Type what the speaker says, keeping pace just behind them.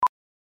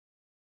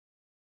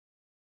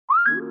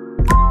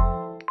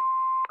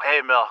Hey,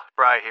 Mel.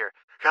 Bri here.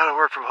 Gotta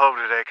work from home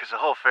today because the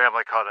whole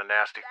family caught a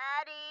nasty.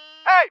 Daddy!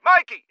 Hey,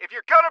 Mikey! If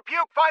you're gonna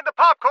puke, find the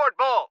popcorn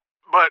bowl!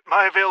 But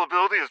my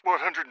availability is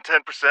 110%.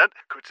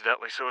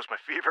 Coincidentally, so is my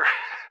fever.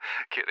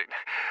 Kidding.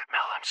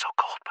 Mel, I'm so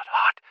cold but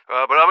hot.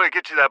 But I'm gonna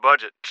get you that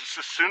budget just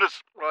as soon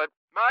as...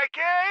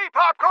 Mikey!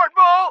 Popcorn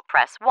bowl!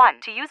 Press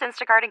 1 to use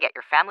Instacart and get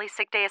your family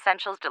sick day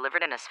essentials delivered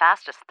in as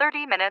fast as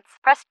 30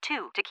 minutes. Press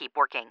 2 to keep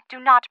working.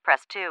 Do not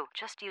press 2.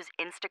 Just use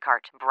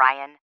Instacart,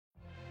 Brian.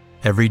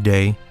 Every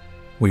day,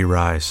 we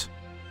rise,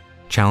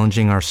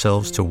 challenging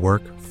ourselves to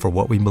work for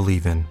what we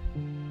believe in.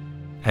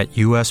 At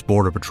U.S.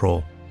 Border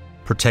Patrol,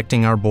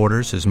 protecting our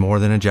borders is more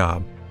than a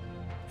job.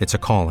 It's a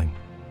calling.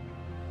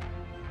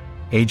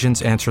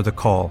 Agents answer the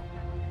call,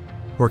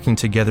 working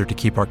together to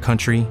keep our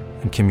country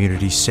and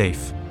communities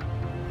safe.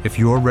 If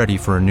you're ready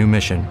for a new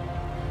mission,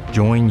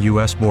 join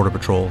U.S. Border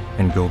Patrol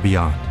and go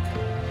beyond.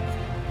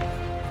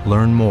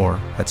 Learn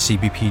more at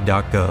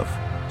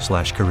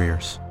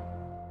cbp.gov/careers.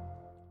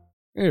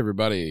 Hey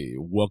everybody,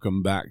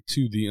 welcome back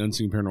to the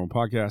Unseen Paranormal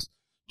Podcast.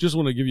 Just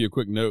want to give you a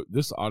quick note.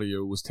 This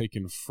audio was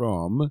taken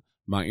from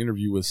my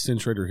interview with Cyn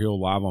Shrader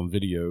Hill live on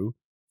video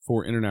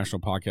for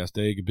International Podcast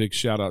Day. A big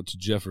shout out to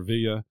Jeff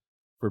Revilla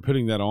for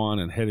putting that on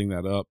and heading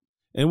that up.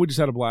 And we just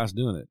had a blast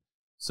doing it.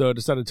 So I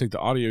decided to take the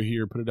audio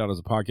here, put it out as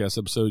a podcast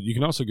episode. You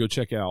can also go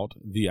check out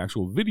the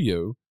actual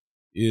video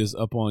is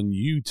up on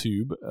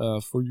YouTube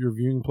for your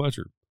viewing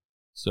pleasure.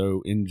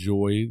 So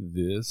enjoy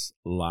this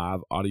live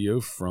audio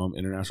from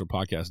International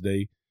Podcast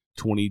Day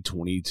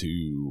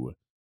 2022.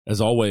 As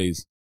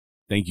always,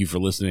 thank you for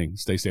listening.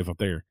 Stay safe up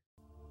there.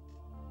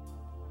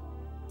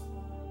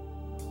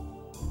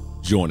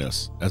 Join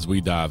us as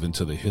we dive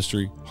into the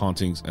history,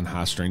 hauntings, and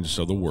high strangeness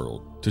of the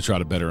world to try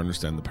to better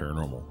understand the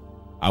paranormal.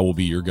 I will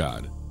be your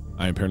guide.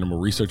 I am paranormal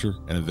researcher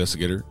and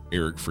investigator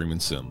Eric Freeman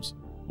Sims.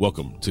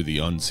 Welcome to the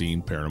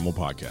Unseen Paranormal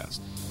Podcast.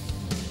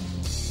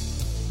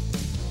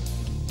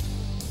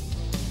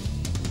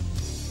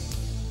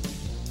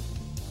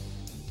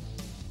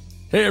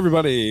 Hey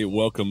everybody,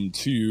 welcome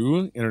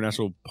to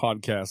International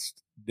Podcast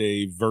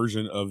Day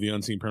version of the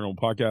Unseen Paranormal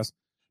Podcast.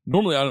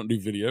 Normally I don't do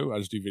video, I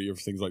just do video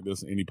for things like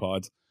this in any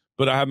pods.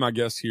 But I have my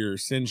guest here,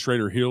 Cyn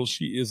Shrader Hill.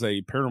 She is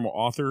a paranormal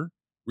author,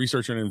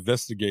 researcher, and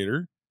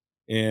investigator.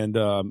 And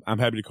I'm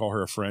happy to call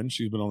her a friend.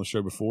 She's been on the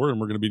show before, and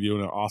we're going to be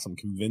doing an awesome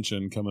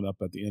convention coming up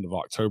at the end of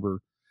October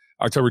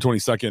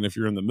 22nd. If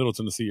you're in the Middle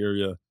Tennessee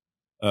area,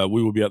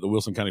 we will be at the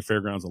Wilson County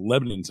Fairgrounds in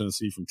Lebanon,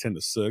 Tennessee from 10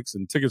 to 6.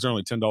 And tickets are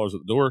only $10 at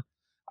the door.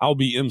 I'll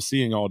be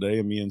emceeing all day,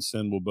 and me and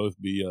Cyn will both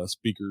be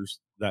speakers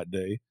that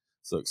day.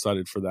 So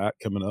excited for that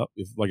coming up.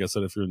 If, like I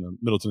said, if you're in the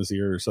Middle Tennessee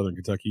area or Southern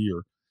Kentucky,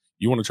 or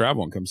you want to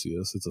travel and come see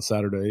us, it's a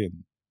Saturday,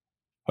 and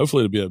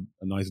hopefully it'll be a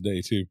nice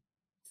day too.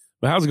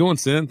 But how's it going,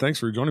 Cyn? Thanks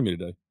for joining me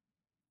today.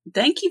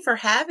 Thank you for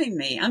having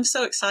me. I'm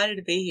so excited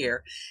to be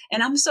here.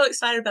 And I'm so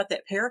excited about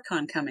that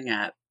Paracon coming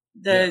up.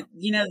 The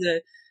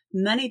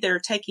money they're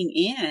taking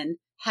in,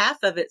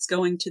 half of it's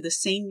going to the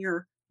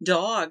senior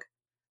dog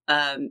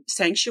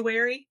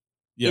sanctuary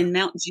in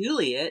Mount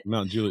Juliet.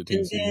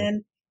 Tennessee.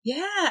 And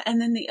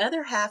then the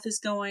other half is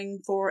going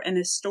for an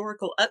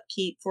historical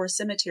upkeep for a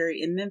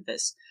cemetery in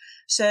Memphis.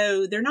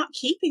 So they're not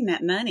keeping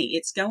that money.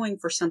 It's going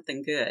for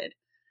something good.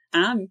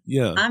 I'm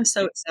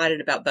so excited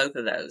about both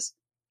of those.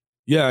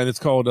 Yeah, and it's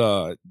called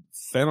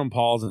Phantom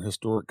Paws and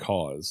Historic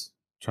Cause.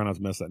 Try not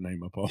to mess that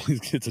name up.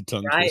 Always gets a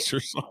tongue twister,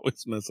 so I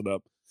always mess it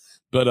up.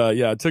 But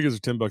tickets are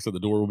 $10 at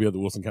the door. We'll be at the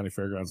Wilson County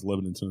Fairgrounds,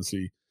 Lebanon,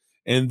 Tennessee.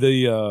 And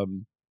the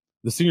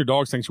senior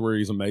dog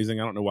sanctuary is amazing.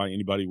 I don't know why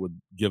anybody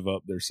would give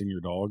up their senior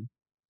dog,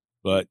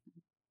 but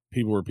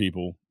people are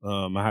people.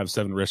 I have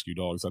 7 rescue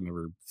dogs. I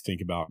never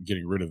think about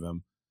getting rid of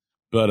them,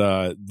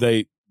 but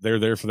they're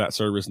there for that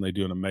service, and they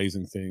do an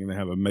amazing thing. And they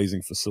have an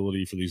amazing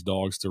facility for these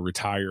dogs to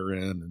retire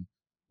in and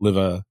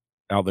live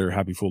out their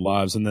happy, full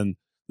lives. And then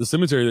the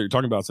cemetery that you're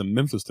talking about is in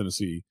Memphis,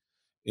 Tennessee.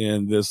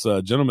 And this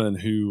gentleman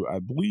who I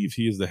believe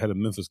he is the head of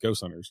Memphis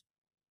Ghost Hunters,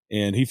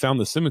 and he found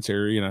the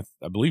cemetery, and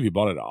I believe he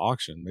bought it at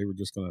auction. They were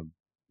just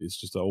it's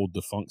just an old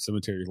defunct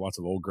cemetery, lots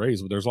of old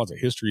graves, but there's lots of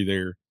history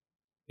there.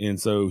 And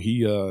so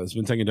he has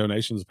been taking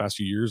donations the past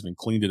few years and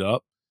cleaned it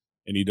up,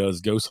 and he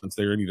does ghost hunts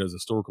there, and he does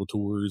historical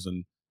tours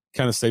and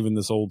kind of saving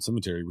this old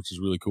cemetery, which is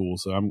really cool.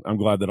 So I'm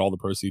glad that all the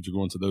proceeds are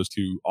going to those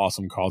two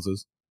awesome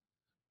causes.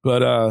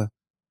 But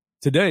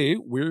today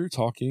we're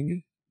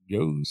talking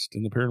ghost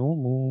and the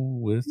paranormal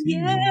with you.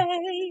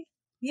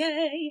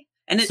 Yay!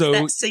 And it's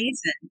that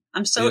season.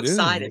 I'm so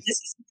excited.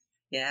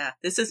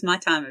 This is my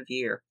time of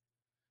year.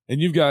 And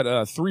you've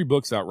got 3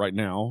 books out right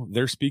now.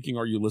 They're Speaking,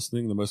 Are You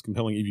Listening? The Most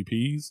Compelling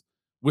EVPs,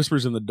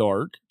 Whispers in the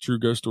Dark, True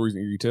Ghost Stories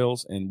and Eerie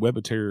Tales, and Web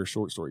of Terror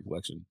Short Story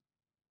Collection.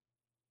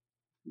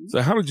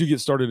 So how did you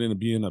get started into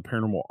being a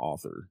paranormal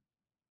author?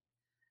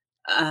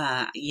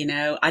 I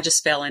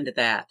just fell into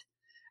that.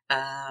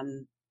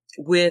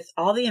 With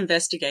all the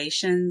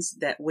investigations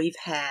that we've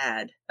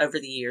had over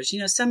the years,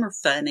 some are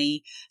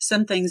funny,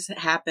 some things that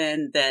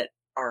happen that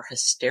are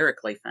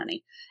hysterically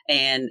funny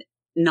and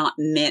not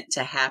meant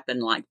to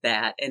happen like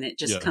that. And it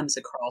just comes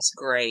across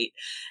great.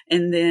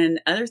 And then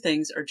other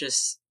things are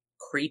just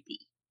creepy.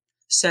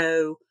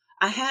 So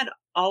I had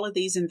all of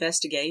these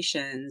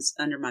investigations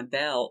under my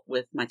belt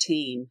with my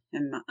team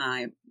and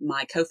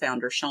my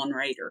co-founder, Cyn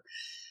Shrader.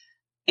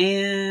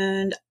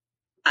 And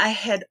I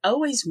had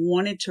always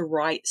wanted to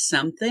write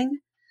something,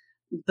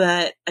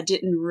 but I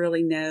didn't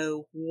really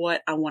know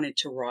what I wanted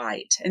to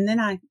write. And then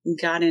I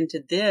got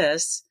into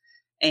this,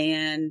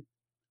 and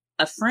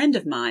a friend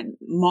of mine,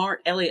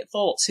 Mark Elliott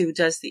Foltz, who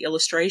does the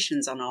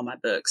illustrations on all my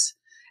books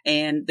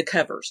and the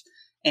covers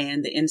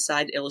and the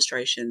inside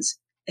illustrations,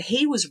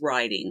 he was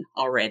writing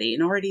already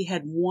and already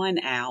had one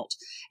out.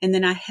 And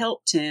then I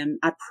helped him.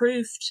 I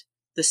proofed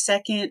the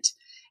second,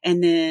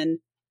 and then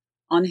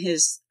on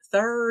his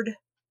third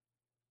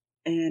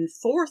and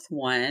fourth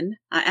one,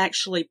 I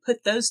actually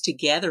put those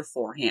together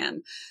for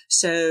him.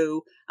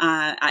 So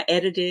I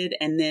edited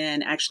and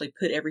then actually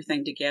put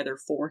everything together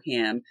for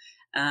him.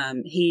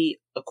 He,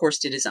 of course,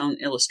 did his own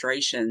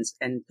illustrations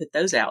and put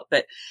those out.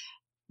 But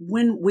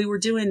when we were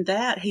doing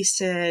that, he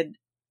said,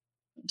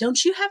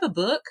 "Don't you have a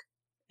book?"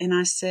 And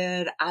I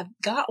said, "I've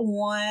got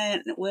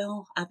one.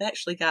 Well, I've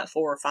actually got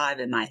 4 or 5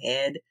 in my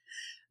head."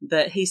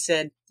 But he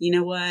said, "You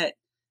know what?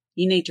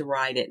 You need to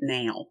write it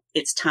now.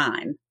 It's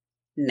time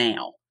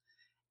now."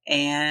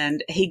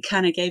 And he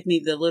kind of gave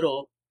me the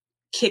little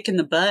kick in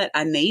the butt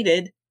I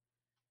needed.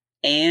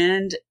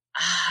 And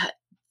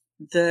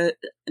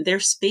their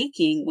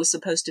speaking was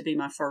supposed to be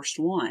my first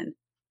one.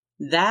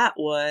 That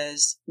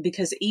was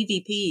because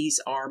EVPs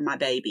are my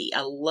baby.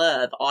 I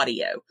love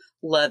audio,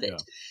 love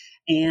it.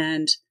 Yeah.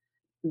 And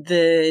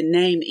the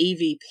name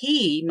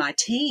EVP, my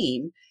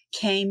team,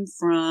 came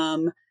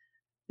from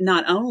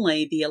not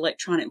only the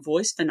electronic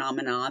voice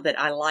phenomena that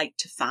I like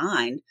to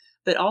find,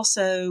 but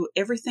also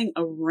everything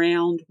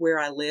around where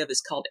I live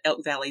is called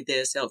Elk Valley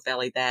this, Elk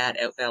Valley that,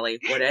 Elk Valley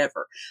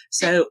whatever.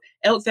 So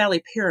Elk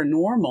Valley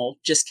Paranormal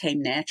just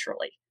came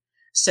naturally.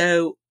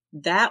 So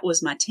that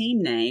was my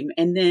team name.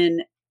 And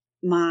then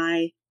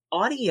my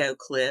audio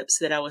clips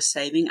that I was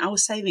saving,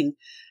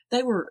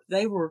 they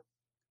were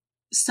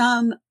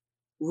some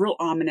real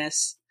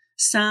ominous,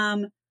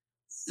 some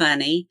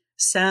funny,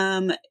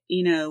 some,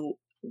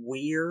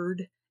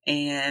 weird.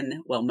 And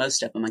well,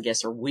 most of them, I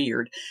guess, are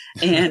weird.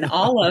 And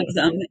all of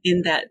them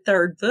in that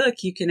third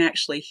book, you can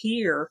actually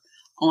hear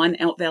on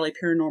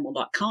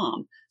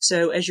elkvalleyparanormal.com.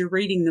 So as you're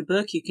reading the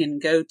book, you can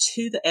go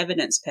to the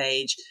evidence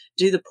page,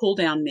 do the pull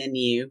down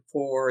menu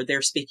for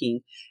their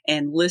speaking,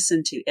 and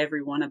listen to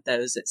every one of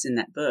those that's in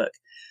that book.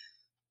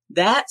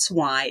 That's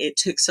why it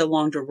took so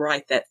long to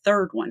write that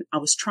third one. I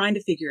was trying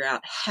to figure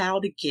out how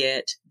to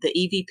get the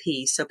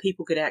EVP so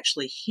people could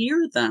actually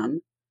hear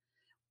them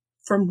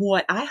from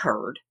what I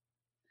heard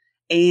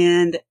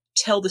and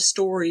tell the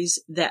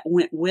stories that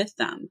went with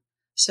them.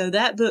 So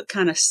that book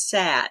kind of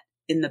sat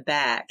in the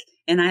back.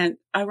 And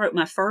I wrote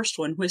my first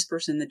one,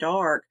 Whispers in the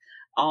Dark,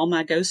 all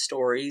my ghost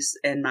stories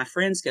and my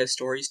friends' ghost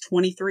stories,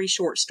 23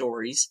 short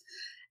stories.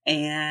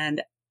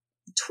 And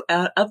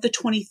of the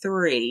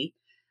 23,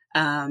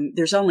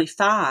 there's only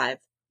 5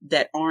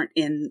 that aren't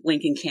in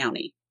Lincoln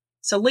County.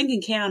 So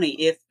Lincoln County,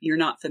 if you're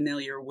not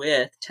familiar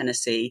with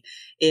Tennessee,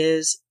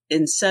 is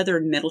in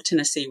southern Middle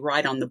Tennessee,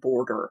 right on the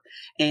border.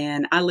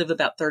 And I live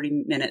about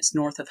 30 minutes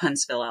north of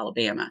Huntsville,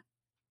 Alabama.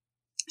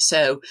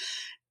 So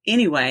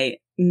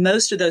anyway,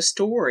 most of those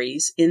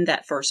stories in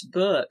that first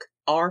book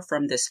are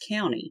from this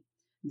county.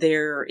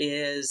 There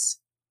is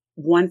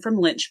one from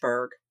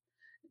Lynchburg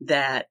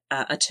that,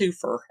 a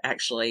twofer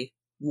actually,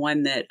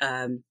 one that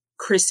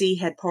Chrissy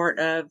had part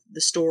of the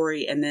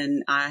story, and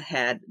then I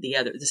had the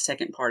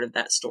second part of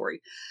that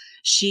story.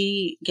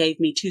 She gave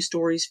me 2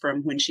 stories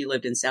from when she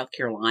lived in South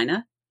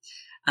Carolina.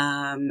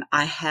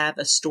 I have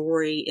a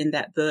story in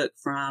that book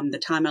from the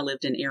time I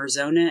lived in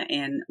Arizona,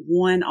 and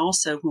one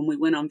also when we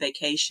went on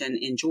vacation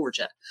in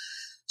Georgia.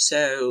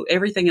 So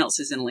everything else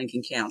is in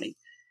Lincoln County.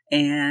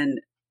 And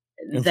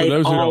for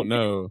those who don't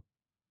know,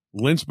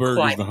 Lynchburg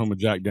is the home of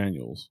Jack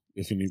Daniels.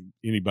 If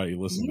anybody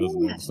listening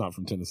doesn't know, it's not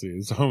from Tennessee.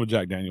 It's the home of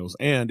Jack Daniels,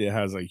 and it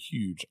has a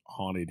huge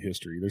haunted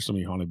history. There's so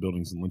many haunted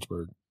buildings in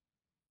Lynchburg.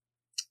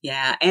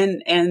 Yeah,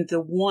 and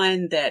the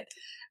one that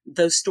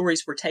those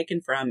stories were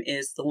taken from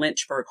is the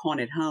Lynchburg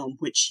Haunted Home,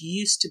 which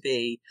used to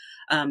be,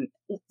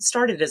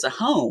 started as a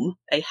home,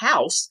 a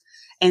house,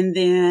 and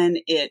then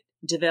it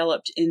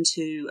developed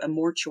into a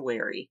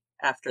mortuary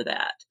after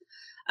that.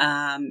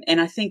 And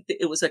I think that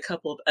it was a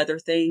couple of other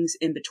things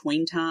in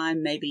between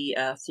time, maybe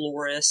a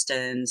florist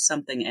and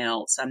something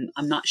else.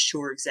 I'm not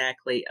sure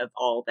exactly of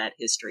all that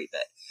history,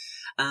 but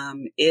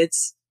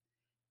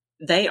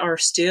they are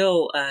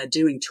still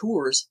doing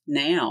tours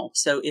now.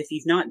 So if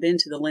you've not been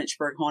to the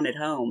Lynchburg Haunted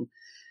Home,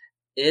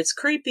 it's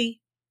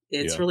creepy.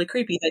 It's really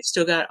creepy. They've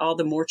still got all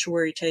the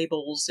mortuary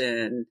tables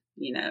and,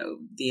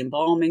 the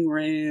embalming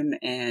room,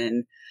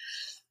 and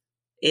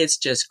it's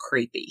just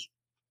creepy.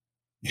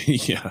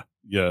 Yeah.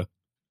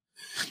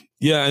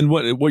 And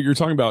what you're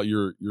talking about,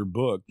 your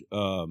book,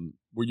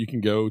 where you can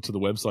go to the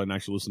website and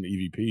actually listen to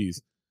EVPs,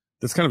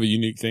 that's kind of a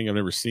unique thing I've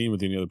never seen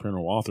with any other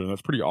paranormal author. And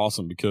that's pretty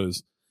awesome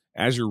because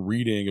as you're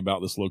reading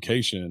about this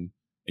location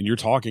and you're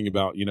talking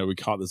about, we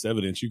caught this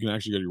evidence, you can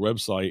actually go to your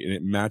website and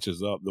it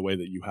matches up the way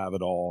that you have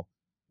it all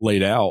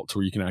laid out to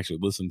where you can actually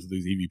listen to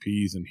these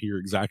EVPs and hear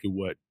exactly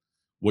what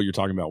you're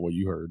talking about, what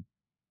you heard.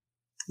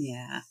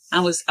 Yeah,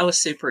 I was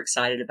super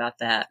excited about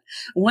that.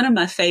 One of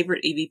my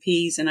favorite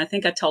EVPs, and I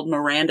think I told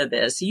Miranda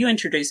this. You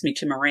introduced me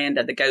to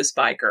Miranda, the ghost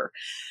biker,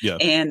 Yes.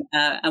 and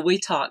we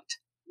talked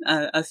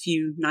a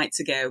few nights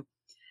ago.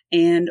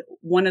 And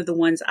one of the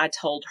ones I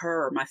told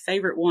her, my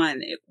favorite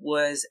one, it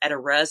was at a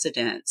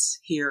residence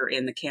here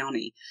in the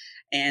county,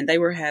 and they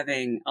were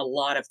having a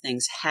lot of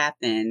things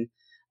happen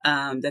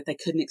that they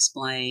couldn't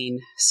explain.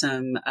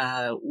 Some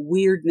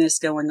weirdness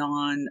going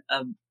on,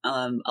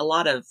 a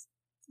lot of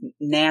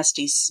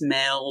nasty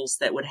smells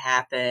that would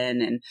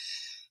happen and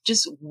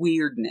just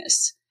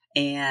weirdness.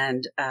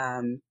 And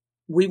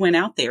we went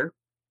out there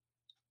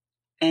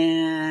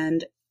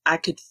and I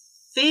could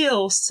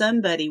feel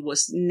somebody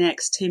was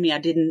next to me.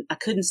 I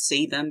couldn't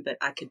see them, but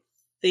I could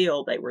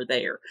feel they were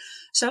there.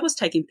 So I was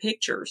taking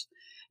pictures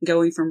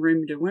going from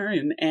room to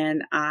room.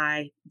 And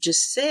I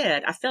just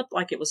said, I felt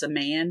like it was a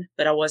man,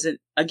 but I wasn't,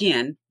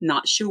 again,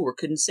 not sure,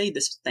 couldn't see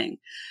this thing.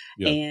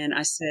 Yeah. And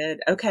I said,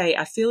 okay,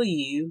 I feel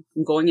you.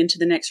 I'm going into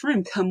the next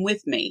room. Come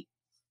with me.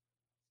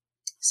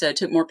 So I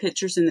took more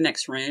pictures in the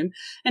next room.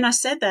 And I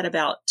said that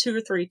about 2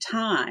 or 3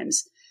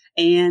 times.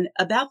 And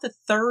about the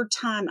 3rd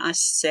time I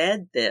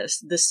said this,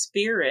 the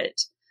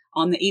spirit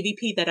on the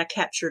EVP that I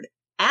captured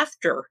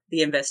after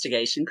the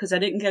investigation, because I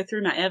didn't go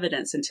through my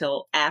evidence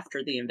until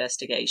after the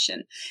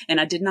investigation. And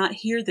I did not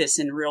hear this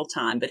in real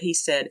time, but he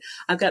said,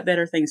 I've got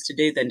better things to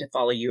do than to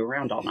follow you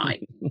around all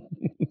night.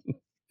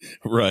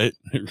 Right.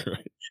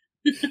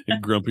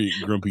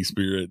 Grumpy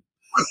spirit.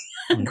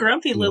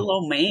 Grumpy little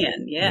old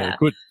man. Yeah.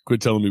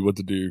 Quit telling me what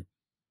to do.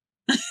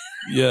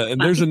 Yeah.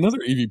 And there's another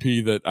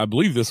EVP that I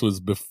believe this was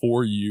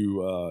before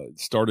you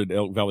started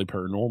Elk Valley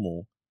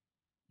Paranormal.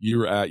 You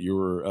were at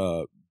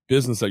your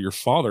business that your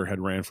father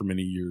had ran for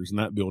many years in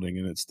that building.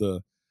 And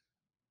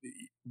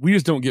we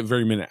just don't get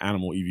very many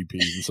animal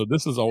EVPs. And so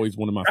this is always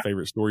one of my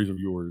favorite stories of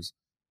yours,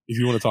 if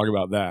you want to talk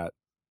about that.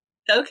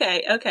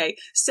 Okay.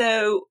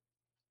 So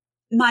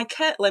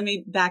let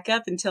me back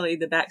up and tell you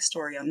the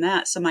backstory on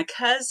that. So my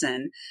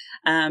cousin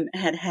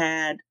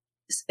had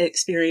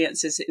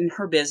experiences in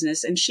her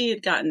business, and she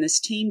had gotten this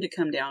team to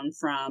come down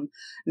from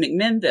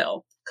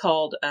McMinnville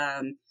called,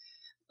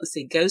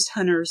 Ghost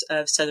Hunters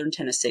of Southern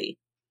Tennessee.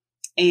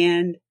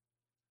 And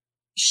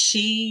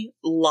she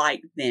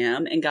liked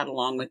them and got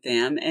along with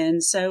them.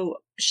 And so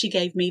she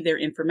gave me their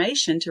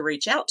information to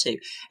reach out to.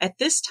 At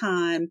this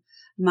time,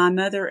 my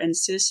mother and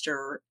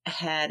sister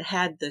had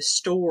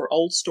the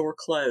old store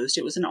closed.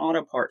 It was an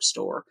auto parts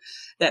store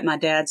that my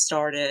dad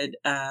started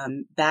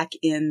back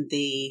in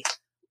the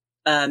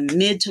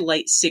mid to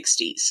late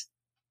 60s.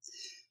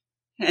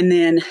 And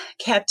then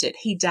kept it.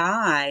 He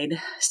died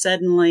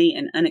suddenly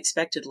and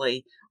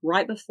unexpectedly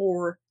right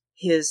before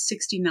his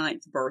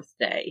 69th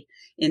birthday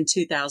in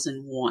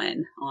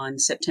 2001 on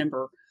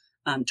September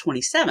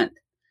 27th.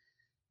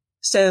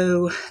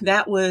 So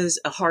that was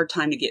a hard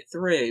time to get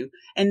through.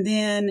 And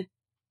then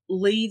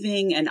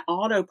leaving an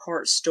auto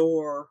parts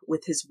store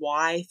with his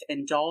wife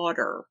and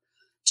daughter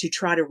to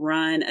try to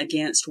run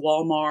against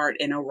Walmart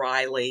and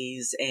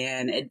O'Reilly's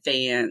and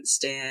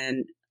Advanced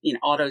and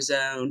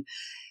AutoZone,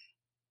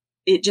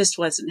 it just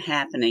wasn't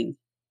happening.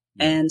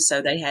 And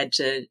so they had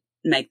to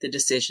make the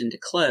decision to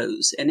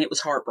close. And it was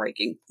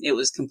heartbreaking. It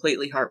was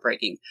completely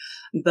heartbreaking.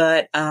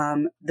 But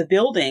the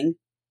building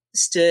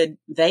stood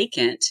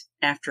vacant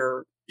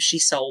after she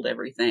sold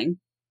everything.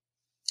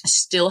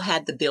 Still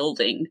had the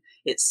building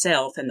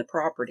itself and the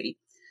property.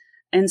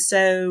 And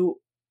so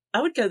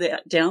I would go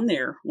down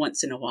there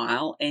once in a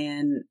while,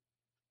 and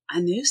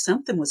I knew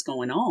something was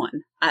going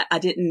on. I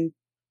didn't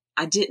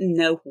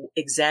know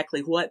exactly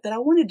what, but I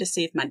wanted to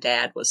see if my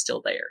dad was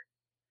still there,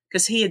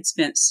 because he had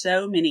spent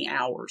so many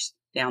hours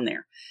down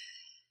there.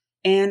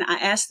 And I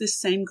asked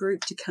this same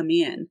group to come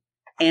in,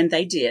 and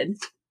they did.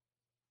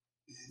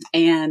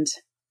 And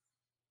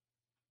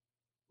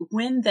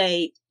when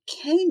they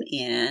came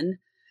in,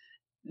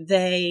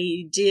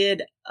 they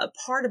did a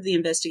part of the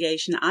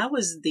investigation. I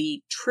was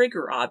the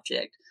trigger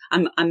object.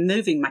 I'm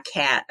moving my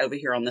cat over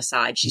here on the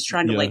side. She's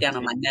trying to lay down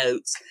on my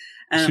notes.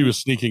 She was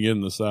sneaking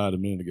in the side a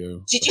minute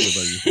ago.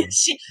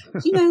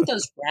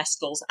 Those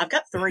rascals. I've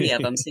got 3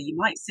 of them, so you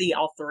might see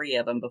all 3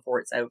 of them before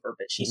it's over,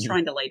 but she's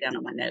trying to lay down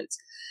on my notes.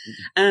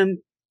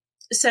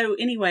 So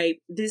anyway,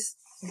 this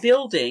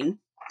building,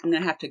 I'm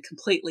going to have to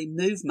completely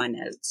move my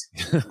notes.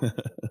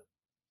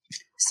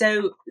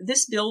 So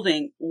this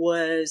building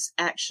was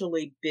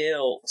actually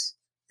built,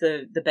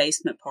 the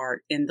basement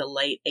part, in the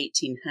late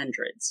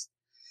 1800s.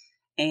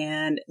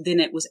 And then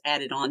it was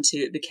added on to,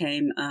 it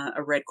became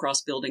a Red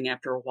Cross building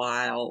after a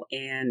while,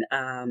 and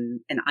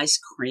an ice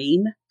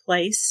cream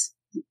place.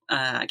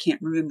 I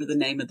can't remember the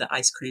name of the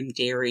ice cream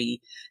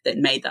dairy that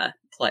made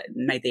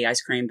the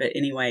ice cream. But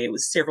anyway, it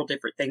was several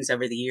different things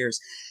over the years.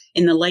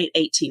 In the late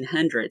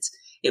 1800s,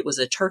 it was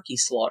a turkey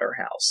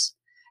slaughterhouse.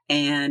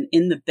 And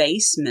in the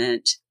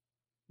basement,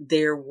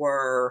 there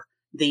were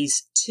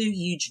these 2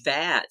 huge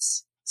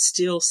vats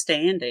still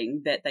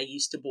standing that they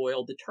used to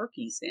boil the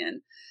turkeys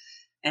in.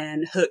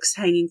 and hooks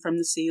hanging from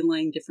the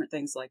ceiling, different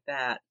things like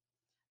that.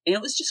 And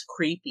it was just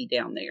creepy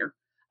down there.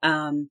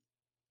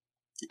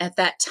 At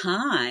that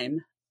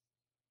time,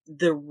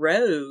 the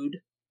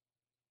road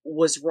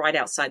was right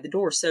outside the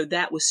door, so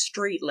that was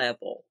street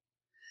level.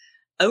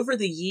 Over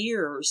the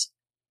years,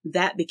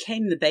 that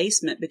became the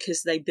basement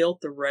because they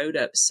built the road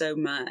up so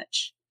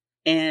much.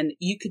 And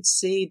you could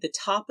see the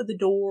top of the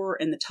door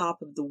and the top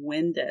of the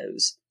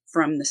windows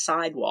from the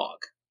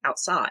sidewalk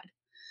outside.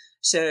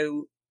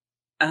 So,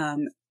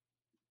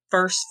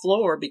 first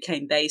floor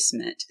became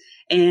basement.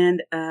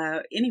 And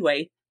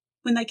anyway,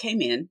 when they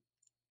came in,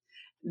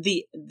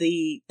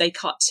 they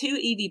caught 2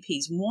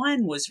 EVPs.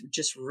 One was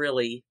just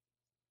really,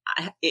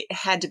 it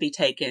had to be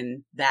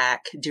taken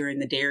back during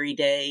the dairy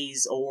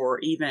days or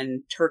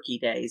even turkey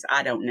days.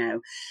 I don't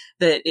know,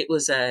 but it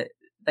was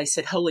they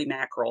said holy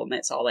mackerel, and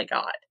that's all they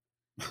got.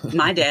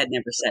 My dad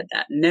never said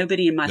that.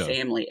 Nobody in my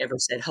family ever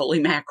said holy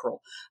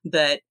mackerel,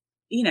 but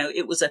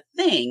it was a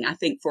thing, I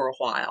think, for a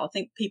while. I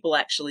think people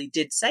actually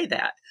did say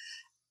that.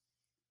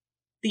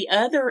 The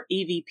other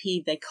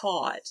EVP they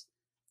caught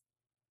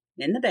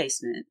in the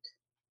basement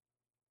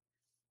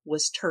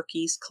was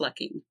turkeys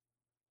clucking.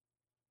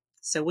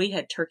 So we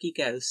had turkey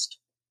ghost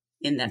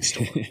in that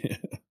store.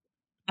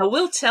 I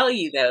will tell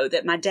you, though,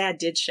 that my dad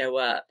did show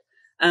up.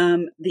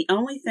 The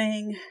only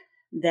thing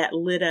that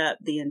lit up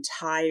the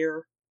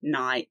entire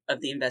night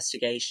of the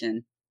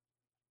investigation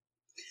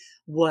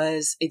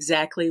was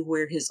exactly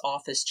where his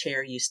office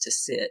chair used to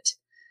sit.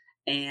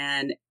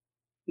 And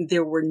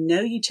there were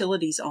no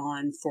utilities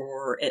on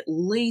for at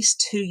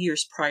least 2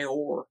 years prior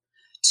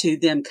to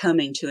them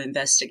coming to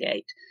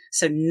investigate.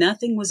 So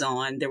nothing was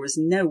on. There was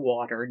no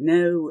water,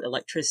 no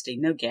electricity,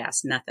 no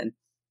gas, nothing.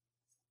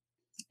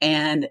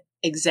 And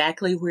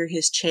exactly where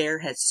his chair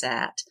had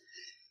sat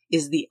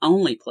is the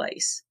only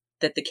place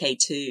that the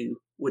K2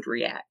 would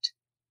react.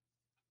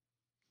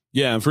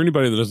 Yeah, and for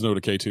anybody that doesn't know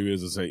what a K2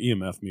 is, it's an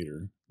EMF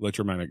meter,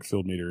 electromagnetic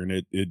field meter, and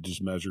it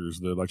just measures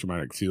the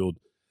electromagnetic field.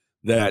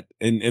 That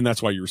and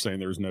that's why you were saying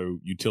there's no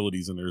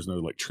utilities and there's no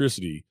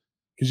electricity,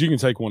 because you can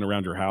take one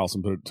around your house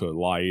and put it to a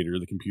light or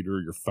the computer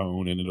or your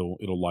phone, and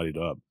it'll light it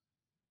up.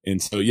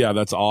 And so, yeah,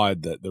 that's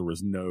odd that there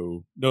was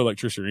no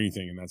electricity or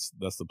anything, and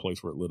that's the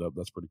place where it lit up.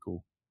 That's pretty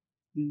cool.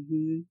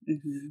 Mm-hmm,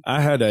 mm-hmm.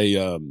 I had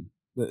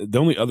the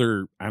only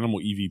other animal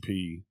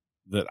EVP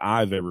that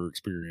I've ever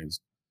experienced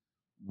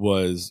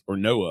was, or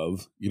know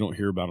of, you don't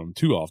hear about them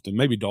too often.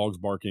 Maybe dogs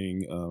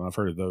barking. I've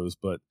heard of those,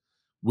 but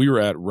we were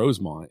at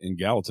Rosemont in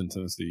Gallatin,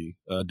 Tennessee,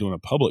 doing a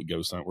public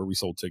ghost hunt where we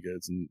sold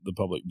tickets, and the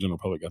general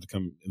public got to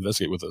come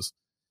investigate with us.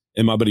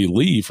 And my buddy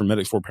Lee from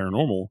Medics for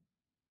Paranormal,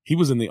 he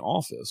was in the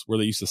office where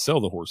they used to sell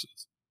the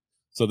horses.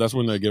 So that's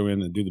when they go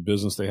in and do the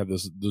business. They have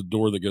the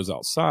door that goes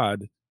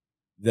outside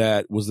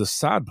that was the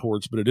side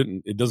porch, but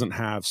it doesn't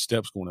have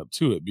steps going up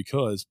to it,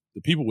 because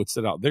the people would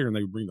sit out there and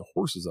they would bring the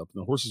horses up,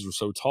 and the horses were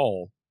so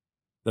tall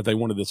that they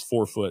wanted this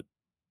 4-foot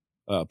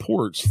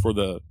porch for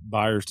the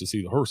buyers to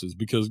see the horses,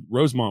 because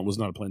Rosemont was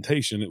not a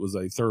plantation. It was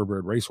a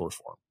thoroughbred racehorse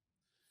farm.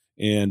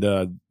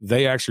 And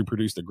they actually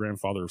produced the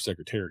grandfather of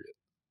Secretariat.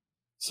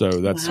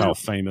 So that's how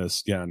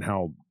famous, and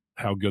how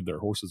good their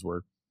horses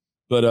were.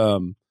 But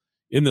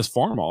in this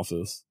farm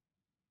office,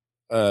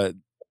 I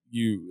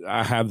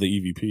have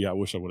the EVP. I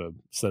wish I would have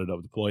set it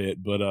up to play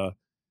it, but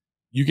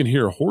you can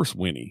hear a horse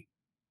whinny.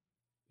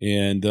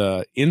 And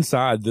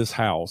inside this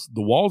house,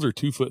 the walls are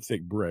 2-foot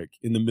thick brick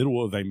in the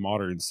middle of a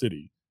modern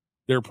city.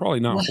 There are probably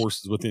not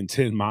horses within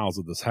 10 miles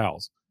of this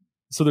house.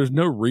 So there's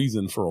no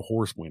reason for a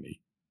horse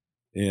whinny.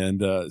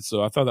 And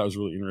so I thought that was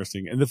really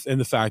interesting. And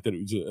the fact that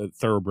it was a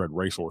thoroughbred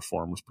racehorse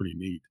farm was pretty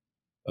neat.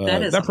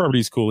 That property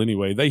is cool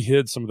anyway. They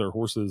hid some of their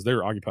horses. They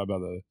were occupied by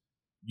the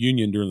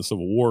Union during the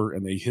Civil War,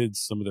 and they hid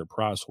some of their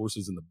prized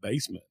horses in the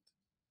basement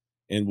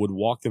and would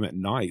walk them at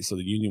night so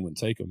the Union wouldn't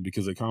take them,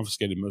 because they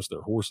confiscated most of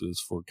their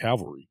horses for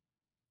cavalry.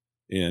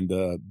 And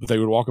but they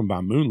would walk them by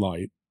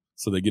moonlight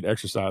so they get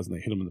exercise, and they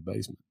hid them in the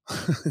basement.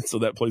 So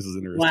that place is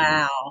interesting.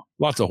 Wow.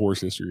 Lots of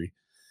horse history.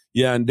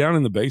 Yeah, and down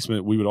in the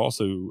basement, we would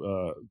also,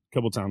 a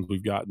couple of times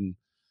we've gotten,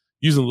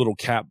 using little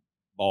cat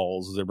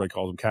balls, as everybody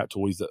calls them, cat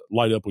toys that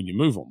light up when you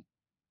move them.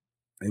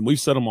 And we've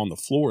set them on the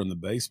floor in the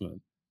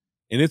basement,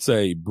 and it's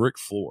a brick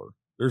floor.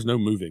 There's no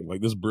moving.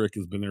 Like, this brick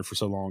has been there for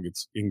so long,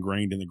 it's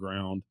ingrained in the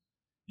ground.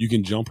 You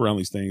can jump around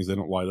these things. They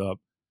don't light up.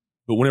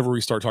 But whenever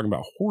we start talking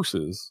about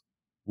horses,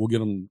 we'll get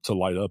them to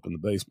light up in the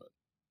basement.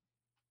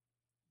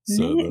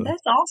 So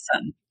that's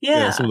awesome.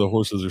 Yeah. Some of the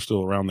horses are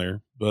still around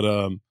there.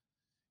 But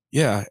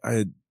yeah,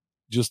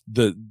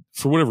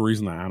 for whatever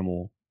reason, the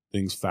animal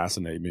things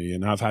fascinate me.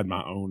 And I've had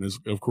my own,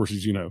 of course,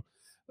 as you know.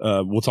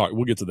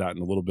 We'll get to that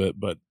in a little bit.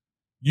 But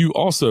you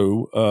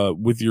also,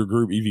 with your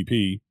group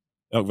EVP,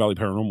 Elk Valley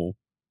Paranormal,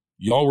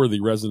 y'all were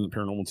the resident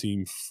paranormal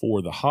team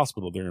for the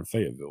hospital there in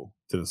Fayetteville,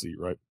 Tennessee,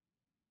 right?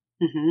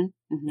 Mm-hmm,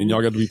 mm-hmm. And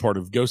y'all got to be part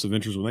of Ghost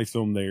Adventures when they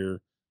filmed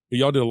there. But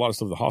y'all did a lot of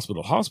stuff at the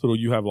hospital. Hospital,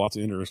 you have lots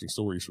of interesting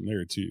stories from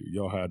there too.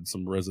 Y'all had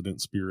some resident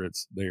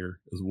spirits there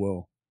as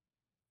well.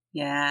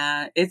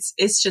 Yeah, it's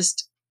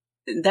just,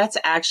 that's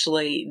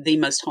actually the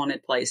most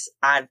haunted place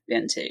I've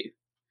been to.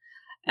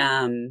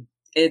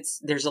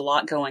 there's a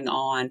lot going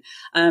on.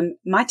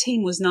 My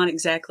team was not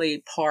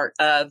exactly part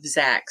of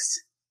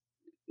Zach's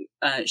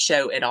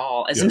show at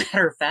all. As a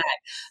matter of fact,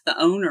 the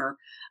owner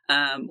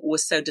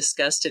was so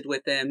disgusted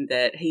with him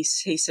that he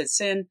said,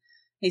 Cyn,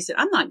 he said,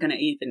 I'm not going to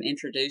even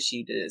introduce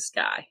you to this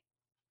guy.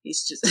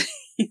 He's just,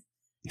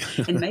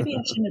 and maybe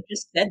I shouldn't have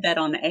just said that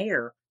on the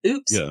air.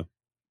 Oops. Yeah.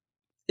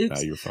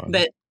 Oops. Nah, you're fine.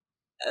 But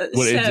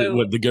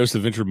what the Ghost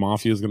Adventure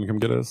Mafia is going to come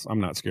get us? I'm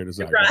not scared of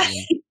Zach.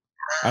 Right.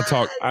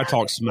 I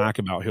talk smack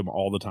about him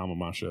all the time on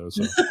my show.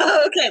 So.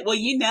 Okay. Well,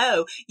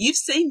 you've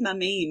seen my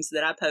memes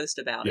that I post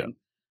about him.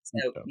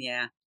 So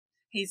yeah,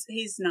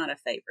 he's not a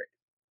favorite,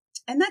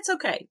 and that's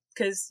okay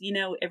because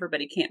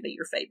everybody can't be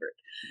your favorite.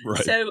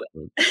 Right. So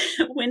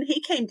when he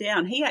came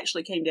down, he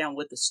actually came down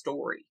with a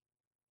story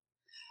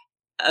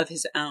of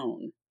his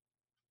own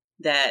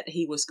that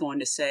he was going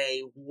to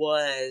say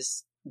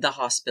was the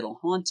hospital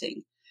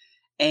haunting,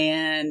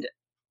 and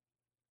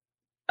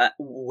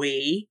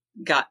we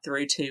got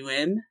through to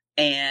him,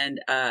 and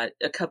a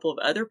couple of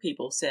other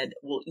people said,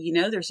 well,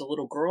 there's a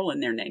little girl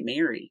in there named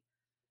Mary.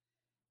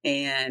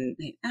 And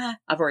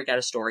I've already got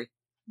a story.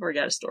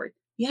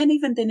 You hadn't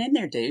even been in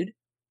there, dude.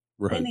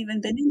 Right. Hadn't even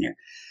been in there.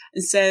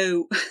 And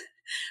so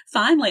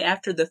finally,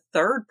 after the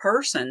third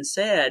person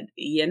said,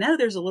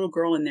 there's a little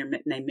girl in there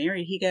named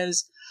Mary, he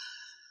goes,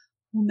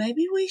 well,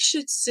 maybe we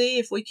should see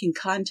if we can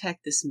contact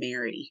this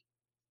Mary.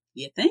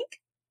 You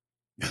think?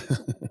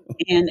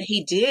 And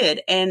he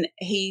did. And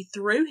he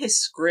threw his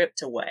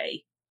script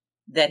away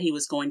that he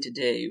was going to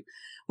do,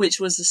 which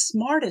was the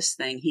smartest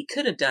thing he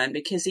could have done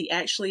because he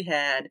actually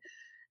had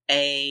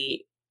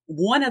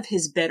one of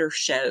his better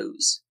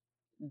shows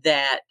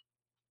that,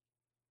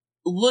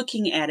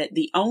 looking at it,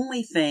 the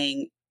only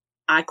thing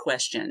I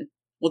question,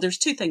 well, there's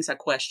two things I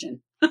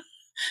question.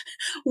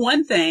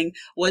 One thing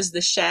was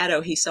the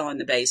shadow he saw in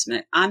the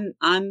basement. I'm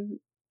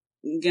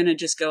going to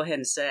just go ahead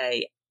and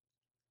say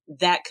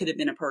that could have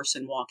been a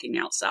person walking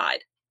outside.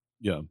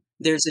 Yeah.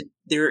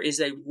 There is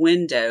a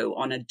window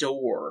on a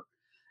door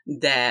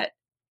that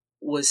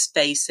was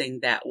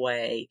facing that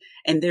way.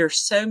 And there are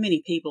so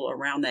many people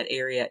around that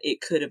area. It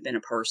could have been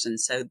a person.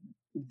 So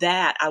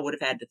that I would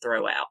have had to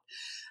throw out.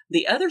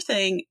 The other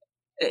thing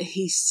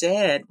he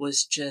said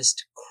was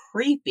just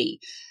creepy.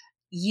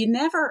 You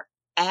never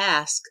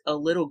ask a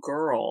little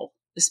girl,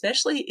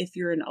 especially if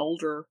you're an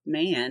older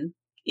man,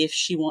 if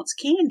she wants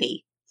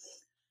candy.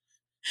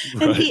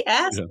 Right. And he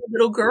asked the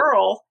little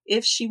girl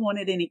if she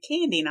wanted any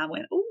candy. And I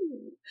went,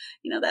 ooh,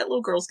 that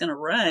little girl's going to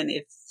run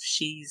if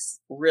she's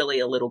really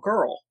a little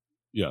girl.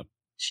 Yeah.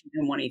 She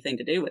didn't want anything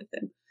to do with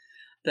him.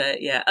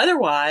 But yeah,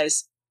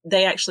 otherwise,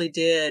 they actually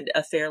did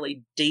a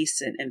fairly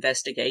decent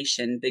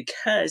investigation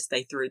because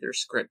they threw their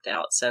script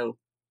out. So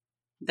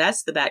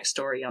that's the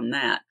backstory on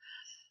that.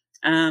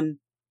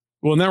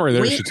 Well, and that right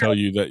there should tell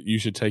you that you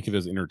should take it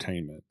as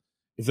entertainment.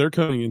 If they're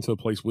coming into a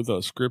place with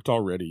a script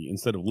already,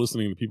 instead of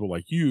listening to people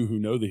like you who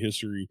know the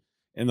history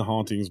and the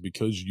hauntings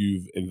because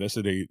you've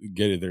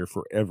investigated there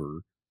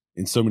forever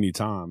and so many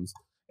times,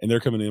 and they're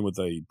coming in with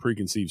a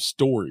preconceived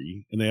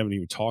story and they haven't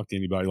even talked to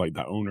anybody like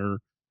the owner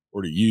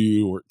or to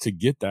you or to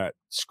get that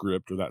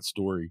script or that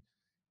story,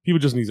 people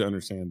just need to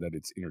understand that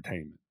it's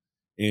entertainment.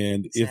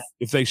 And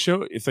if they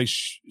showed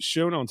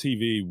on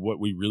TV what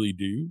we really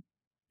do,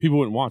 people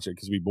wouldn't watch it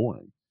because it'd be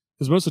boring.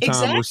 Because most of the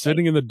time we're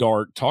sitting in the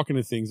dark talking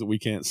to things that we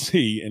can't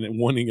see and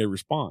wanting a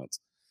response.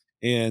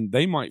 And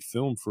they might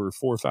film for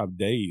 4 or 5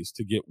 days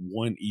to get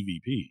one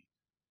EVP,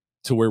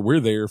 to where we're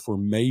there for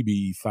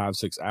maybe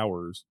 5-6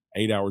 hours,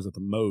 8 hours at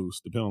the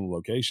most, depending on the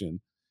location.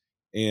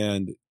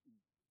 And,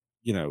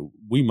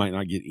 we might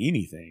not get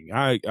anything.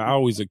 I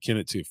always akin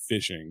it to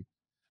fishing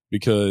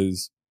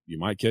because you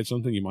might catch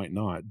something, you might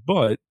not.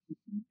 But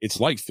it's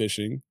like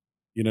fishing.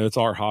 It's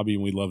our hobby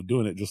and we love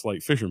doing it just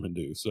like fishermen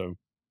do. So.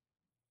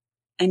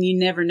 And you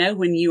never know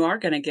when you are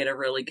going to get a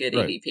really good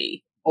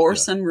EVP or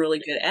some really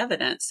good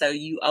evidence. So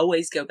you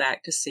always go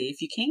back to see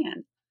if you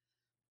can.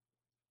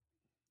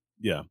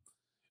 Yeah.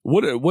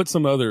 What's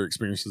some other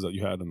experiences that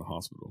you had in the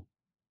hospital?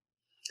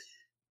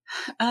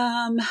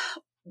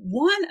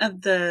 One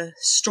of the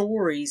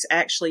stories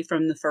actually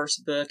from the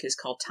first book is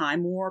called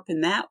Time Warp,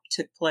 and that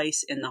took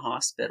place in the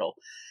hospital.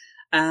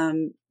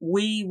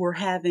 We were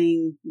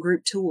having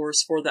group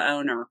tours for the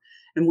owner,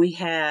 and we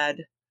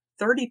had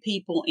 30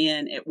 people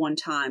in at one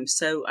time.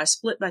 So I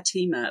split my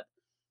team up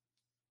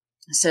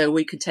so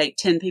we could take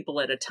 10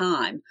 people at a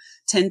time.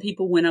 10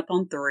 people went up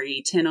on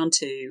 3, 10 on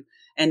 2,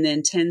 and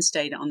then 10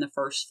 stayed on the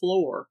first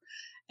floor.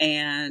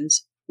 And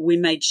we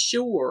made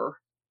sure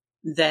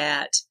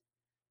that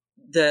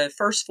the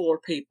first floor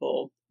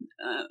people,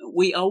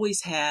 we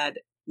always had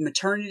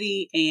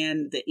maternity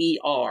and the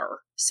ER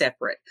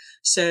separate.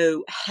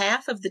 So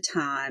half of the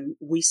time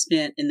we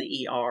spent in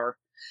the ER.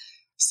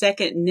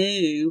 Second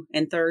knew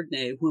and third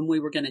knew when we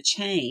were going to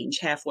change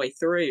halfway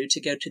through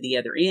to go to the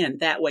other end.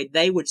 That way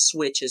they would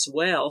switch as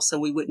well so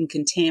we wouldn't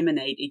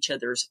contaminate each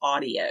other's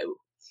audio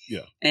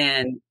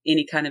and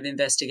any kind of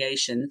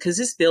investigation, because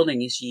this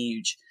building is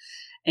huge.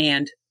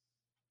 And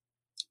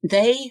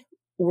they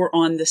were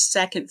on the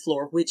second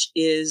floor, which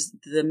is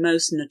the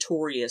most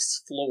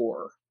notorious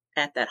floor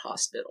at that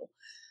hospital.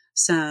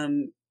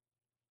 Some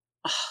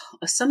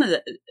of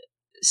the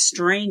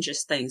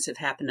strangest things have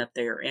happened up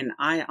there, and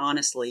I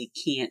honestly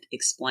can't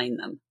explain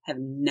them. Have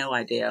no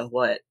idea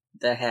what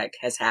the heck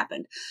has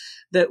happened.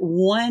 But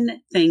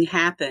one thing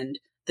happened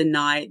the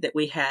night that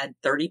we had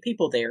 30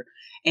 people there,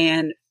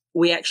 and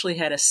we actually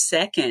had a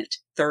second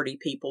 30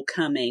 people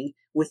coming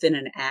within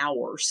an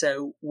hour.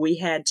 So we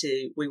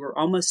were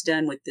almost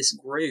done with this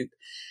group,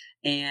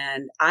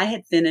 and I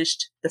had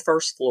finished the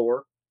first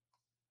floor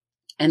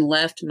and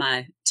left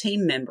my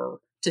team member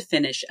to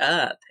finish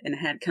up and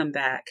had come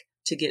back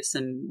to get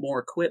some more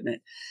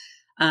equipment.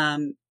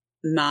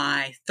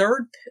 My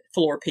third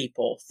floor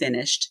people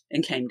finished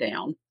and came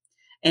down.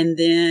 And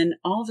then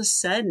all of a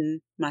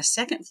sudden, my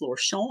second floor,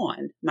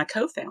 Sean, my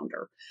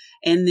co-founder.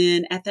 And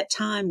then at that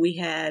time, we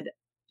had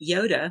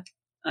Yoda,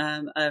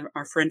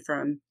 our friend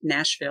from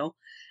Nashville,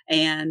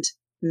 and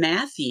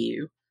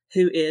Matthew,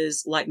 who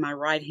is like my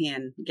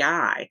right-hand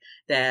guy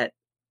that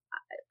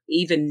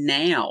even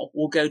now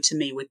will go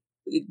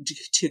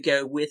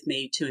with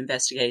me to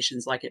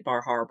investigations like at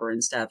Bar Harbor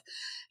and stuff.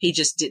 He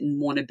just didn't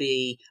want to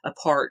be a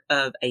part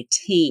of a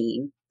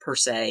team per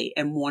se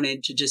and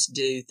wanted to just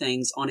do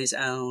things on his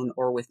own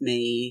or with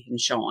me and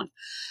Sean.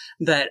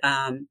 But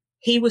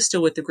he was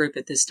still with the group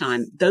at this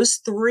time. Those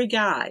three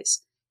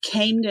guys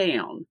came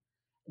down.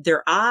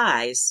 Their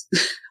eyes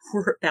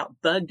were about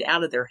bugged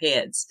out of their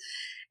heads.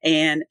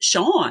 And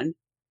Sean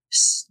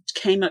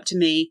came up to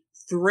me,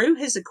 threw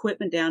his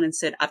equipment down and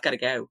said, "I've got to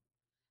go."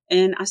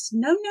 And I said,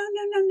 no,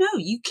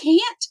 you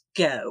can't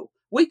go.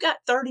 We've got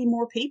 30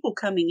 more people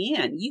coming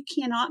in. You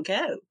cannot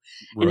go.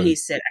 Right. And he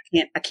said,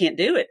 I can't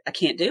do it. I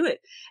can't do it.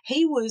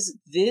 He was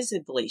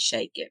visibly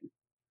shaken.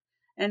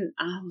 And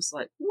I was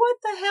like, what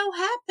the hell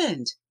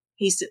happened?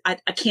 He said, I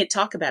can't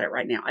talk about it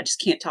right now. I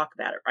just can't talk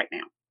about it right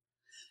now.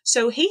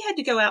 So he had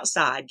to go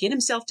outside, get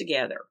himself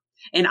together.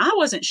 And I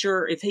wasn't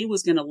sure if he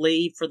was going to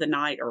leave for the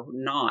night or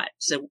not.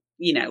 So,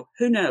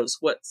 who knows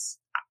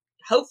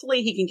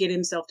hopefully he can get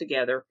himself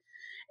together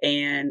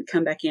and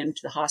come back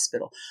into the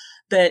hospital.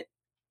 But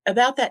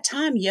about that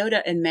time,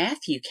 Yoda and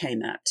Matthew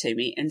came up to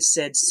me and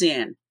said,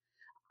 "Cyn,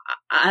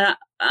 I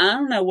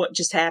don't know what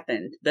just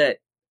happened, but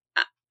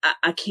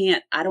I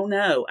can't, I don't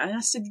know." And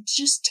I said,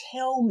 "Just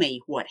tell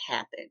me what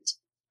happened.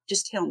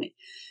 Just tell me."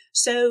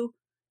 So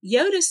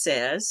Yoda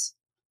says,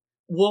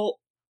 "Well,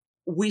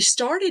 we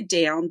started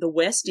down the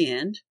West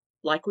End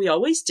like we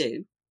always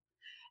do,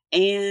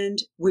 and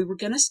we were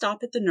going to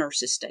stop at the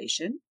nurse's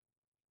station.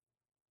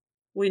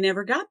 We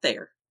never got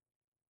there."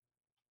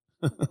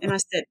 And I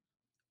said,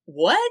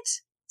 "What?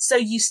 So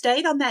you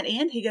stayed on that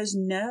end?" He goes,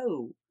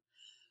 "No,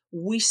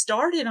 we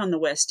started on the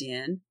West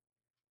End,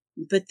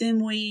 but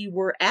then we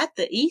were at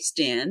the East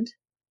End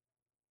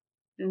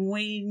and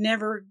we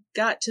never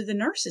got to the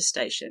nurse's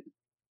station."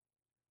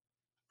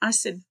 I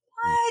said,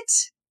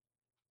 "What?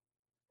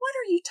 What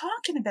are you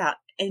talking about?"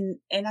 And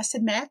I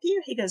said,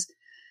 "Matthew?" He goes,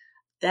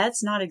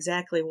 "That's not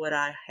exactly what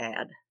I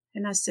had."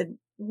 And I said,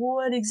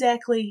 "What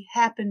exactly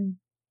happened,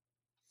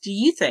 do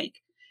you think?"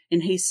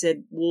 And he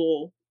said,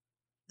 "Well,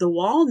 the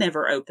wall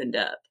never opened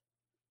up."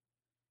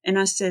 And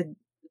I said,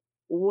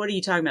 "What are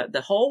you talking about?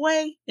 The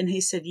hallway?" And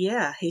he said,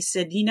 "Yeah." He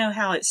said, "You know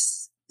how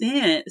it's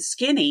thin,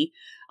 skinny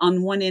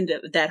on one end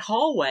of that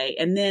hallway,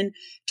 and then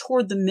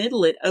toward the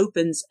middle it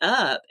opens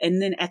up,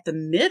 and then at the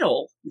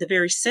middle, the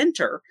very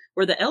center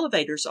where the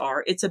elevators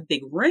are, it's a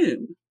big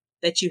room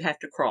that you have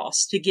to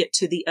cross to get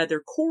to the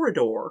other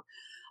corridor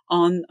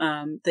on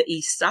the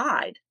east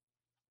side."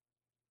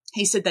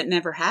 He said that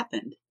never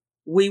happened.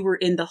 We were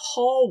in the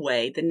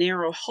hallway, the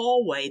narrow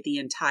hallway, the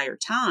entire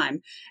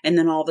time. And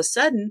then all of a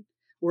sudden,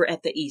 we're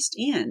at the East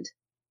End.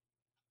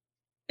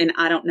 And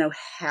I don't know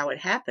how it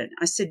happened.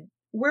 I said,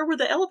 "Where were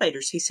the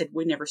elevators?" He said,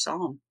 "We never saw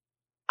them.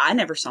 I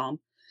never saw them."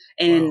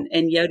 And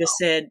Yoda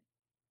said,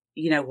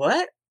 "You know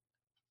what?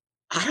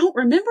 I don't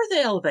remember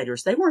the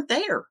elevators. They weren't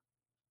there.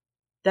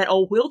 That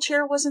old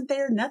wheelchair wasn't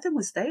there. Nothing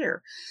was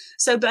there."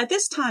 So by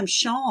this time,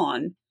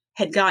 Sean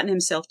had gotten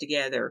himself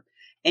together.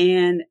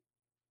 And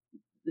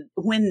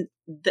when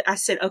I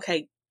said,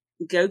 "Okay,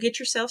 go get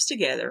yourselves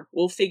together.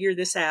 We'll figure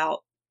this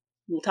out.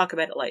 We'll talk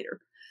about it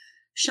later."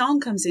 Sean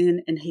comes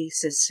in and he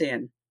says,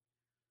 "Cyn,"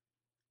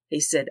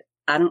 he said,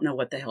 "I don't know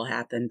what the hell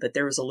happened, but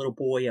there was a little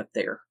boy up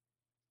there.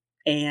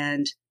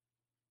 And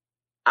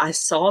I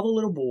saw the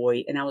little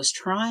boy and I was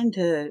trying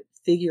to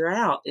figure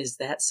out, is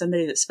that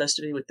somebody that's supposed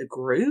to be with the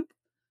group?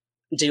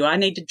 Do I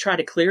need to try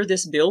to clear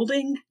this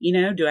building?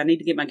 Do I need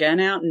to get my gun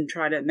out and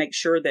try to make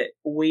sure that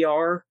we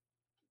are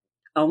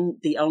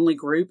the only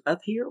group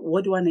up here?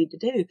 What do I need to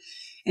do?"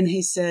 And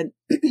he said,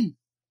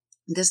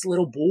 this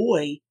little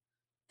boy,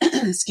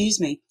 excuse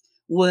me,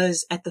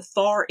 was at the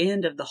far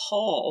end of the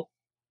hall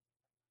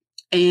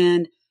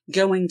and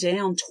going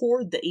down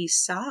toward the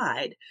east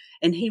side,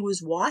 and he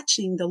was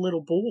watching the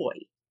little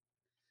boy.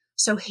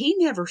 So he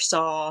never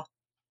saw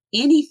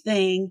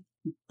anything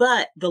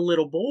but the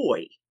little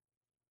boy.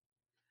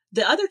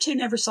 The other two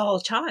never saw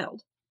a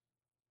child.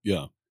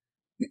 Yeah.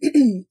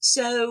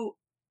 So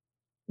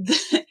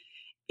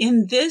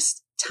in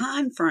this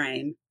time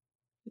frame,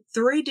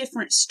 3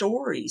 different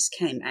stories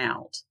came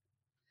out.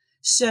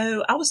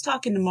 So I was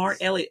talking to Mark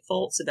Elliott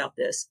Foltz about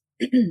this.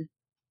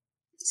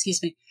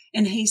 Excuse me.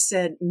 And he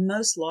said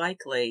most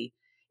likely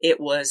it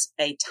was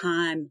a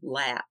time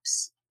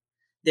lapse.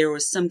 There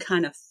was some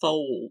kind of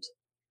fold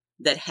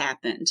that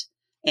happened.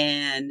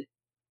 And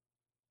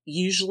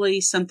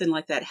usually something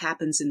like that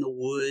happens in the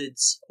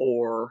woods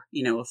or,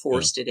 a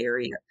forested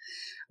area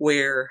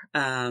where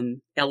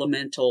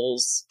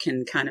elementals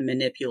can kind of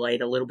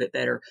manipulate a little bit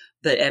better.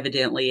 But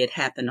evidently it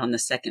happened on the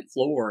second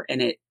floor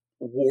and it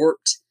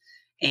warped,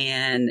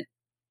 and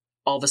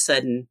all of a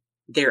sudden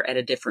they're at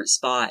a different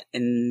spot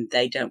and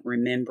they don't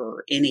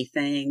remember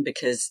anything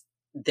because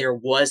there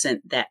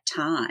wasn't that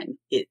time.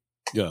 It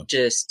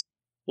just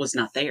was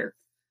not there.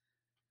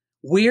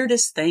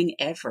 Weirdest thing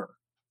ever.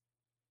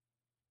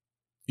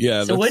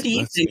 Yeah. So what do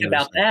you think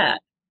about that?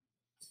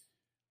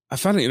 I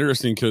find it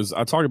interesting because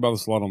I talk about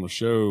this a lot on the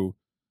show,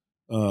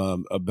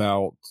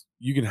 about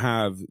you can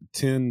have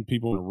 10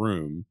 people in a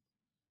room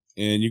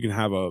and you can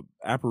have a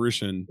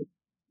apparition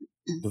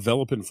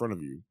develop in front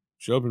of you,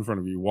 show up in front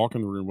of you, walk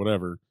in the room,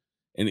 whatever,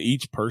 and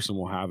each person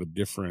will have a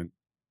different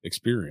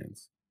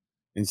experience.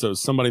 And so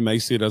somebody may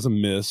see it as a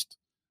mist,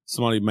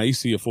 somebody may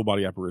see a full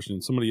body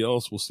apparition, somebody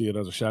else will see it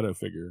as a shadow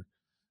figure,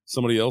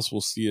 somebody else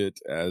will see it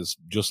as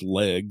just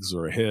legs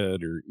or a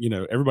head, or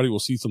everybody will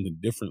see something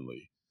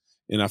differently.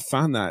 And I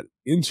find that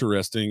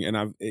interesting, and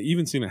I've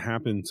even seen it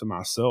happen to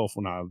myself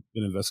when I've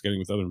been investigating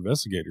with other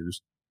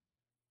investigators,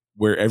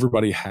 where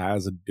everybody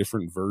has a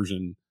different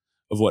version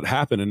of what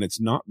happened. And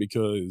it's not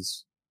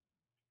because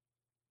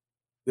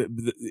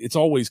it's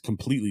always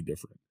completely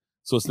different.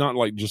 So it's not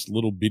like just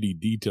little bitty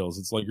details.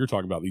 It's like you're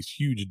talking about these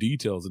huge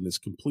details and this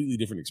completely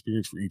different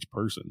experience for each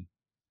person.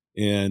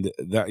 And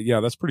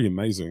that's pretty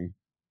amazing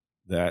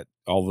that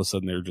all of a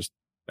sudden they're just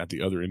at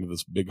the other end of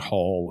this big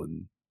hall.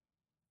 And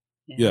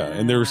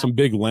and there were some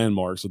big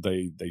landmarks that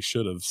they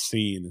should have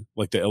seen,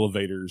 like the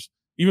elevators,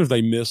 even if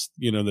they missed,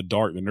 the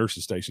dark, the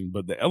nurse's station,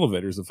 but the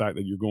elevators, the fact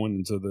that you're going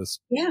into this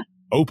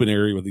open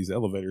area with these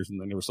elevators, and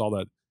they never saw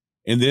that.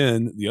 And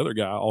then the other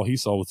guy, all he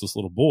saw was this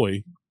little boy.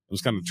 It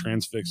was kind of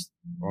transfixed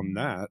on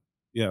that.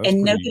 Yeah.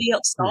 And nobody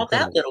else saw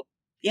that little.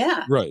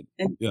 Yeah. Right.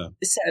 And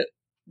so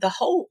the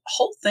whole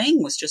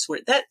thing was just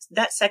weird.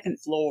 That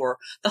second floor,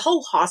 the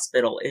whole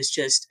hospital is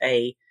just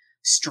a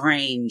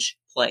strange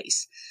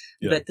place.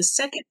 Yeah. But the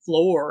second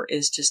floor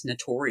is just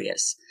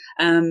notorious.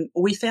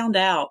 We found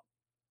out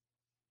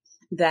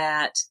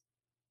that,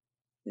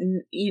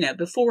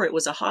 before it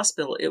was a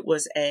hospital, it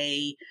was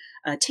a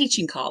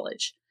teaching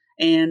college.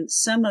 And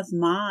some of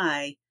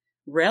my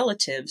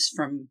relatives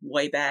from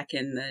way back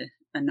in the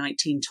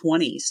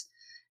 1920s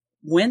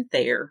went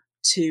there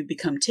to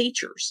become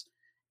teachers.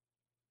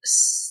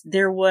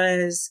 There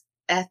was,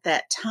 at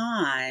that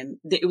time,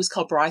 it was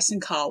called Bryson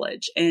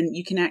College, and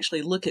you can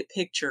actually look at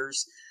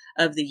pictures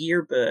of the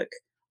yearbook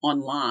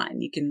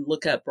online. You can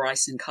look up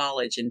Bryson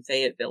College in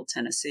Fayetteville,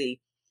 Tennessee.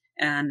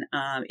 And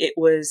it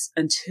was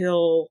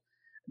until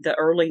the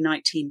early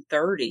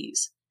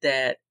 1930s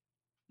that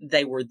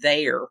they were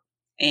there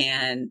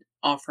and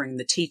offering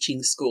the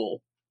teaching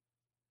school.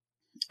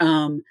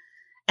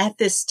 At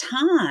this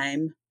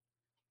time,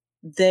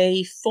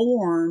 they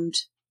formed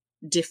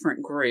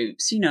different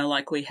groups,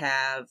 like we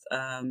have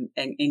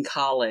in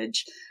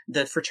college,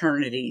 the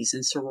fraternities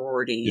and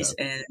sororities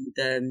and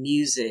the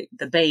music,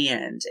 the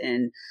band,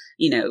 and,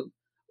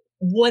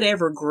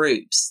 whatever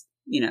groups,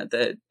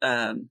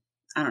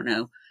 I don't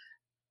know,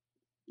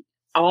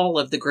 all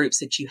of the groups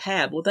that you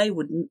have. Well, they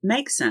would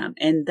make some,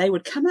 and they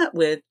would come up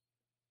with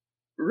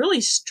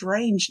really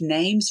strange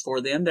names for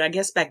them. But I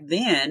guess back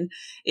then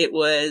it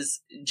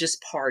was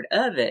just part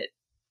of it.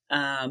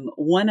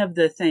 One of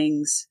the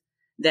things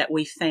that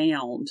we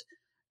found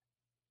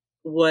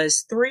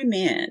was 3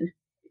 men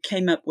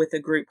came up with a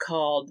group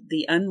called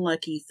the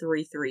Unlucky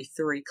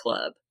 333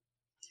 Club.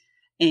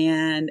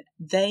 And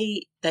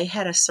they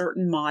had a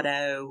certain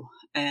motto,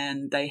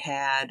 and they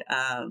had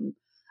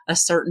a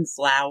certain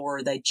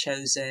flower they'd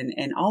chosen,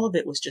 and all of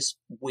it was just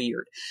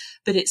weird.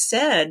 But it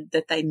said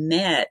that they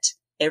met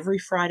every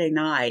Friday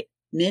night,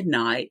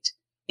 midnight,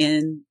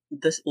 in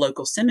the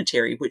local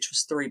cemetery, which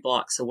was 3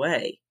 blocks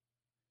away.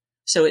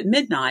 So at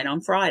midnight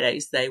on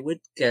Fridays, they would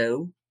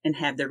go and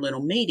have their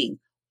little meeting.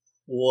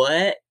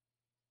 What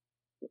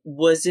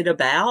was it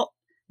about?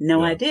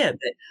 No idea.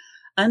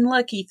 But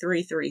Unlucky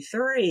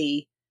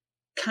 333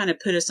 kind of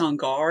put us on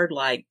guard,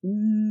 like,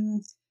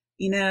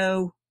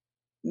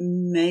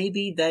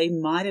 maybe they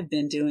might have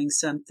been doing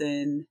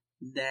something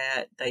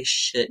that they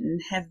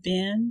shouldn't have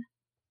been.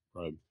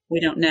 Right. We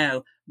don't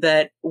know,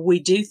 but we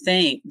do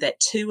think that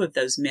 2 of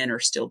those men are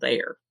still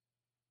there.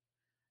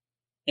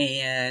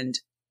 And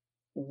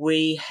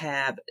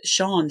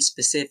Sean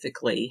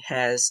specifically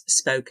has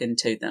spoken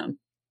to them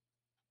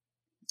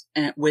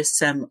with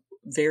some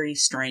very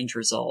strange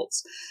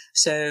results.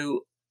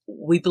 So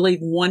we believe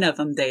one of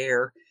them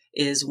there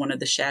is one of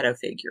the shadow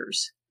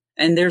figures.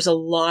 And there's a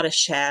lot of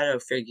shadow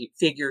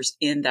figures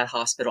in that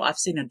hospital. I've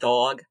seen a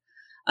dog.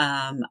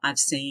 I've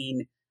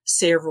seen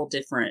several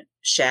different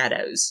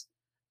shadows.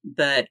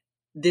 But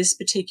this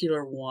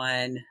particular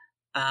one,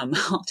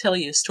 I'll tell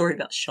you a story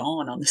about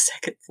Sean on the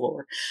second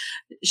floor.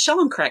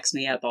 Sean cracks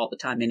me up all the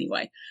time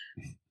anyway.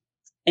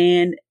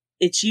 And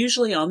it's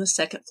usually on the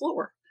second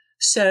floor.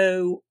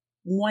 So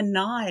one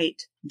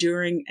night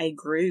during a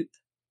group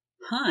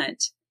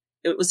hunt,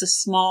 it was a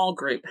small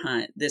group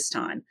hunt this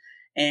time,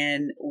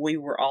 and we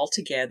were all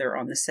together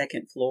on the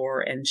second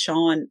floor, and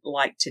Sean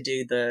liked to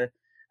do the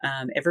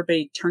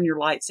everybody turn your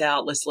lights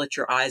out, let's let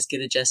your eyes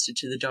get adjusted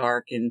to the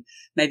dark, and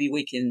maybe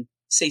we can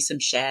see some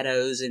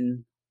shadows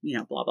and,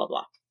 blah, blah,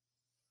 blah.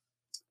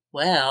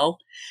 Well,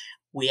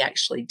 we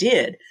actually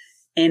did.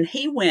 And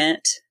he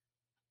went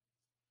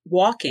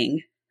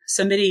walking.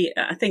 Somebody,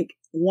 I think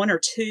one or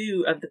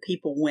two of the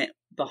people went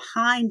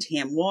behind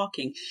him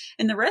walking,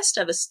 and the rest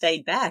of us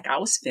stayed back. I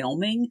was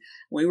filming.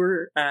 We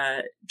were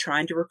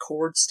trying to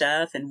record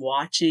stuff and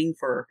watching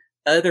for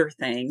other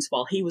things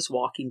while he was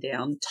walking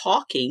down,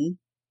 talking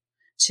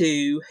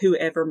to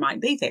whoever might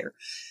be there.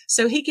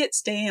 So he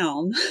gets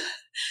down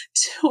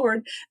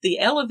toward the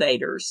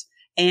elevators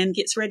and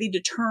gets ready to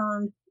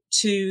turn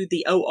to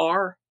the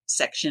OR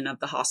section of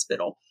the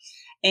hospital.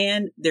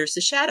 And there's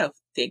the shadow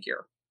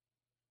figure.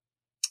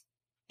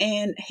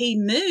 And he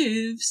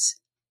moves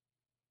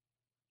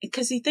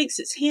because he thinks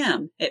it's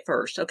him at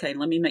first. Okay,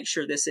 let me make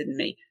sure this isn't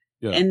me.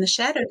 Yeah. And the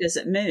shadow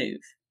doesn't move.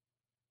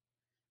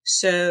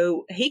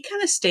 So he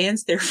kind of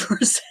stands there for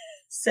a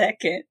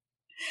second.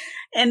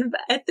 And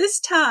at this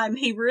time,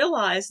 he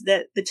realized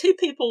that the two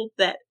people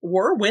that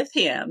were with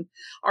him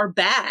are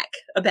back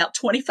about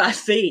 25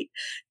 feet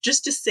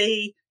just to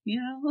see,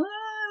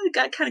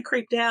 got kind of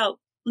creeped out.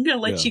 I'm going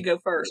to let you go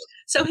first.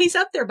 So he's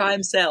up there by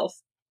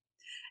himself,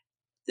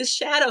 the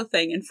shadow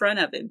thing in front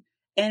of him.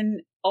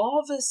 And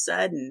all of a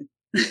sudden,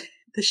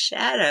 the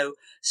shadow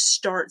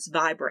starts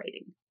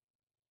vibrating.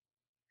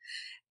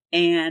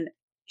 And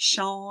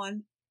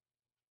Sean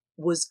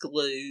was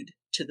glued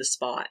to the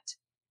spot.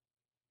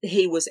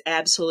 He was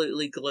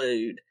absolutely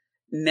glued,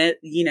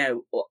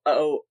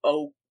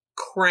 oh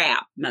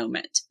crap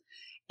moment.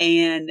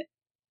 And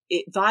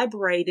it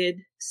vibrated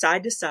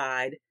side to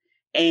side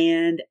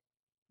and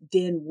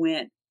then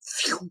went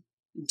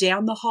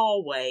down the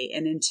hallway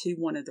and into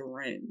one of the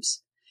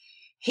rooms.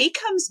 He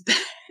comes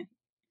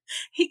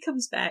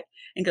back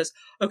and goes,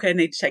 okay, I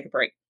need to take a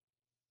break.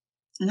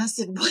 And I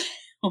said,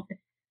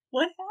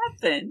 what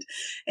happened?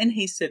 And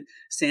he said,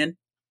 Cyn,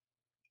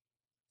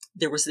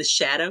 there was this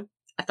shadow.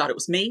 I thought it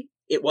was me.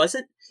 It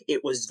wasn't.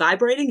 It was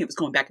vibrating. It was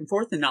going back and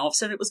forth. And all of a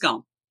sudden it was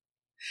gone.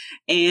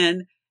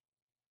 And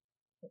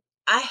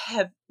I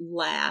have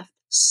laughed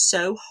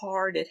so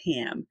hard at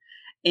him.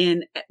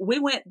 And we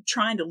went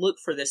trying to look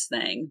for this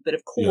thing. But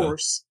of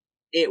course,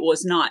 it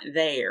was not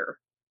there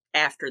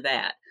after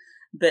that.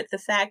 But the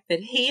fact that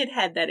he had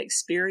had that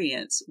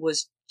experience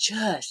was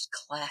just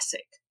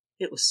classic.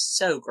 It was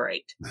so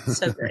great.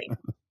 So great.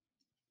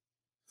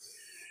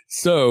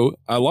 So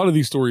a lot of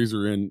these stories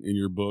are in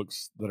your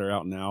books that are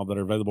out now that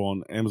are available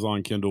on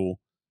Amazon,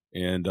 Kindle,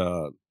 and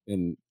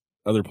in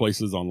other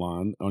places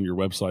online on your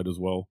website as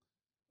well,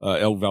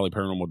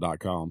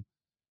 elkvalleyparanormal.com.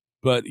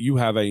 But you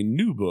have a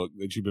new book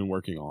that you've been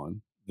working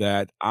on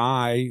that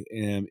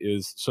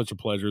is such a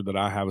pleasure that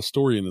I have a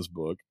story in this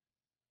book,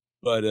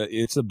 but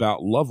it's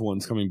about loved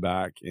ones coming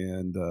back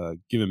and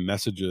giving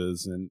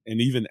messages and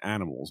even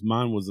animals.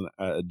 Mine was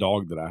a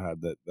dog that I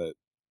had that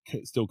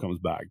still comes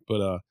back,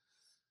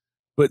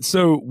 But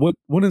so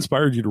what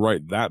inspired you to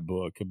write that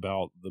book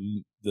about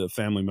the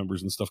family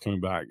members and stuff coming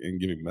back and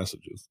giving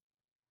messages?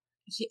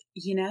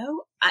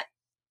 I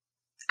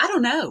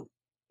don't know.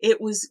 It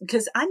was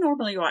because I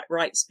normally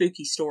write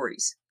spooky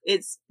stories.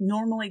 It's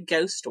normally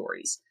ghost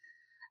stories.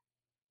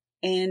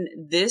 And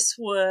this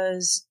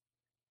was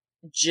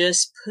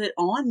just put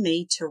on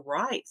me to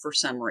write for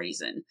some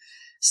reason.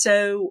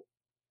 So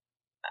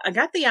I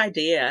got the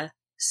idea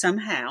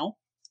somehow.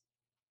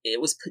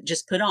 It was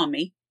just put on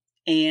me.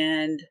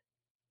 And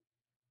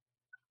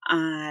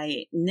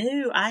I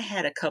knew I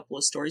had a couple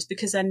of stories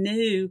because I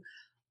knew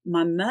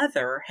my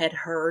mother had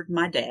heard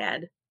my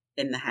dad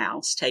in the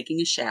house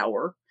taking a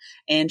shower,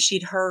 and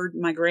she'd heard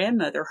my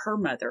grandmother, her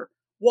mother,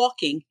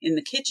 walking in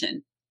the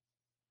kitchen.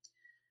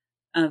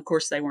 Of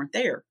course, they weren't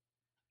there.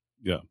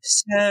 Yeah.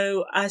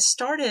 So I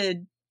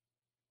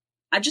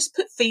just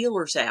put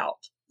feelers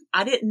out.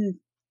 I didn't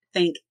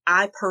think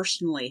I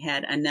personally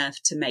had enough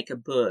to make a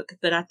book,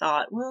 but I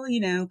thought, well,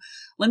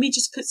 let me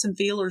just put some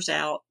feelers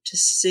out to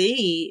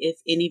see if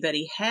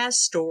anybody has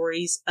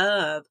stories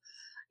of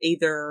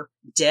either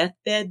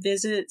deathbed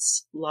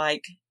visits,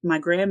 like my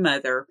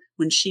grandmother,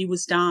 when she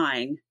was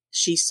dying,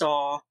 she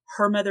saw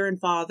her mother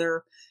and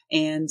father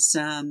and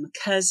some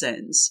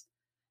cousins,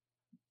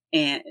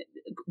 and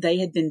they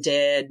had been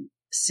dead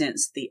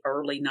since the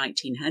early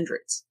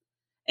 1900s.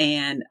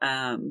 And,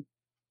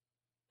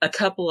 a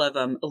couple of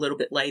them a little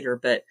bit later,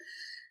 but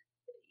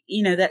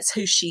that's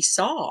who she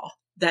saw.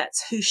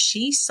 That's who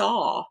she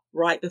saw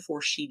right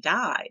before she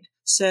died.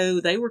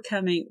 So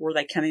were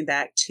they coming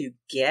back to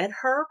get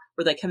her?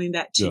 Were they coming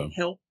back to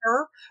help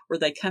her? Were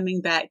they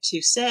coming back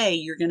to say,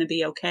 you're going to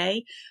be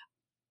okay?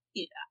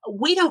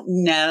 We don't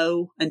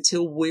know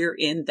until we're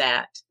in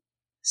that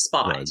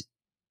spot. Right.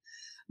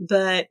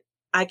 But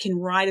I can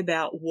write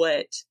about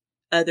what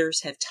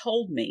others have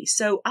told me.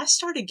 So I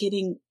started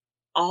getting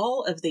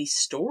all of these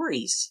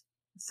stories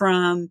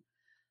from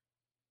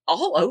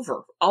all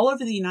over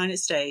the United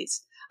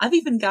States. I've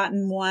even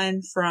gotten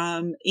one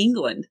from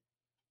England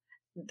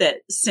that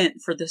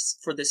sent for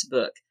this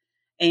book.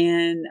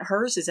 And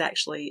hers is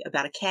actually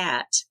about a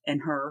cat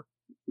and her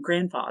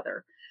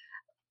grandfather.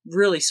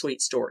 Really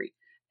sweet story.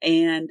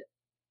 And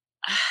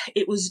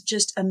it was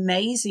just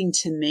amazing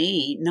to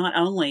me, not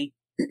only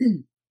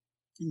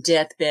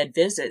deathbed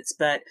visits,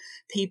 but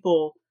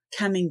people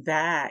coming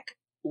back,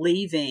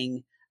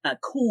 leaving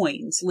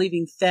coins,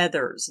 leaving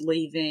feathers,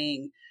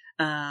 leaving,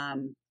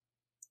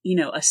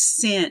 a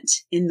scent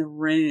in the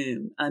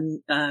room.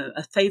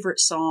 A favorite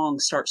song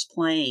starts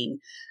playing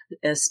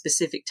a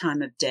specific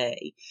time of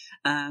day.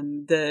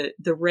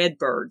 The red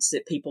birds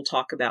that people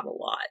talk about a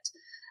lot.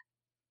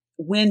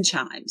 Wind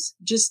chimes.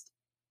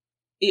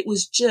 It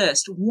was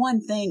just one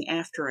thing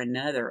after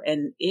another,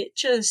 and it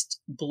just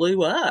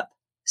blew up.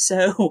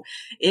 So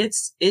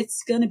it's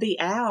going to be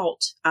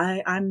out.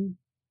 I'm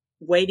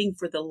waiting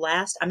for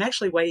I'm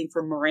actually waiting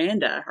for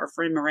Miranda, our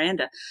friend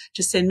Miranda,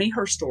 to send me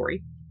her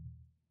story.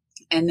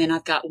 And then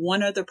I've got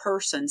one other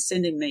person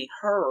sending me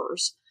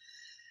hers.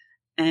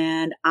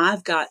 And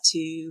I've got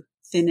to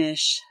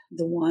finish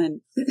the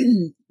one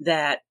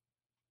that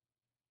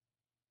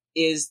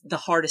is the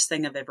hardest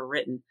thing I've ever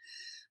written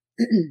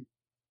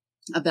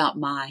about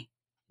my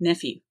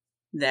nephew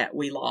that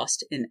we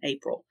lost in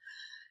April.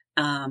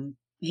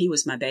 He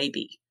was my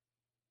baby.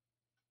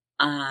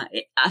 I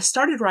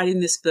started writing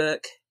this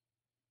book,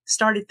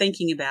 started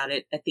thinking about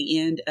it at the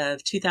end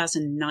of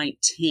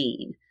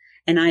 2019,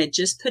 and I had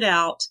just put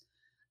out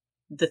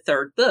the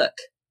third book.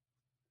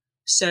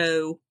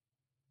 So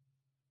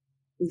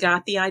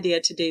got the idea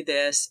to do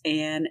this.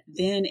 And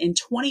then in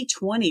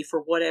 2020,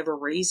 for whatever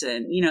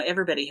reason,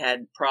 everybody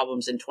had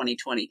problems in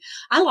 2020.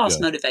 I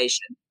lost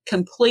motivation,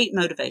 complete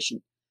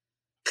motivation.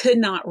 Could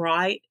not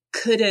write,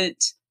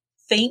 couldn't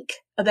think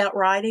about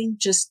writing,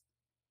 just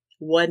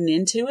wasn't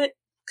into it,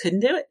 couldn't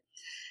do it.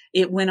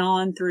 It went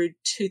on through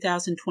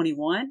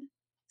 2021,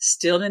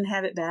 still didn't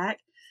have it back.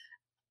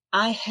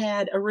 I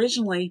had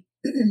originally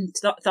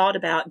thought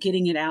about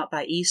getting it out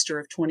by Easter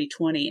of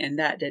 2020, and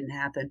that didn't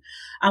happen.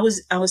 I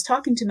was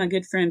talking to my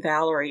good friend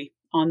Valerie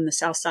on the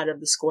south side of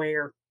the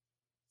square.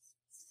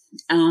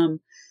 And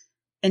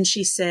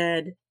she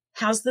said,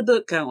 "How's the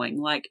book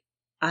going?" Like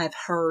I've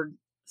heard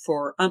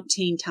for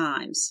umpteen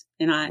times.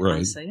 And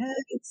I say,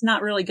 it's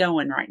not really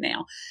going right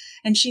now.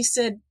 And she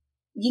said,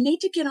 "You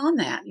need to get on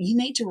that. You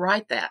need to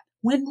write that.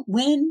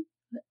 When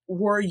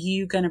were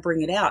you going to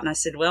bring it out?" And I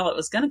said, well, it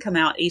was going to come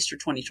out Easter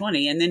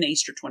 2020 and then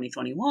Easter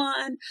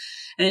 2021.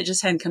 And it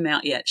just hadn't come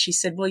out yet. She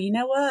said, well, you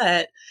know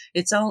what?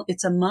 It's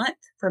a month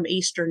from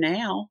Easter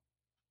now.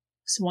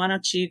 So why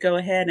don't you go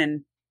ahead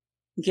and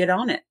get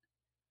on it?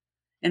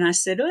 And I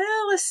said,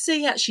 well, let's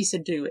see how. She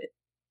said, do it.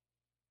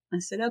 I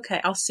said, okay,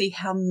 I'll see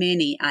how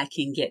many I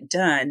can get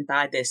done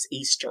by this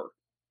Easter.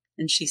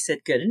 And she said,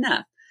 good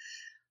enough.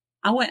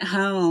 I went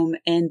home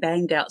and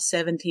banged out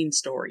 17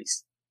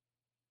 stories.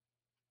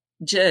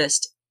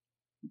 Just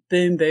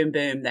boom, boom,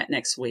 boom that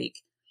next week.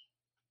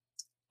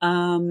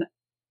 To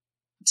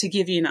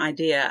give you an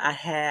idea, I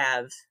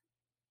have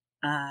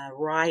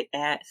right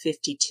at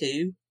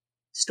 52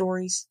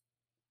 stories.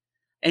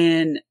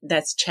 And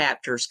that's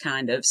chapters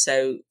kind of.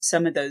 So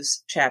some of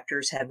those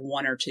chapters have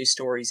 1 or 2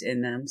 stories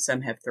in them.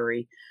 Some have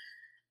 3.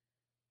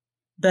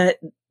 But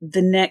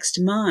the next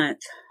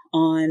month,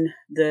 on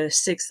the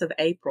 6th of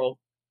April,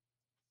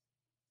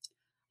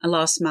 I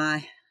lost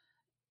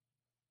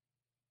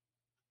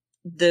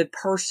the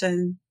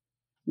person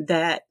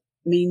that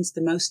means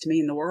the most to me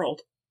in the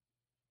world.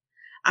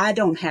 I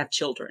don't have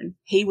children.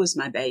 He was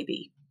my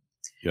baby.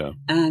 Yeah.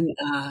 And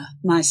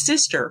my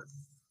sister,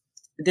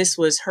 this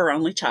was her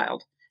only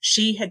child.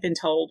 She had been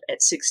told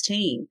at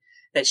 16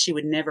 that she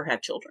would never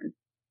have children,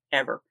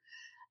 ever.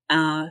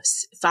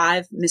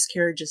 5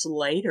 miscarriages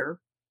later,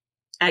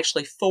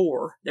 actually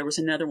 4, there was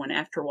another one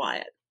after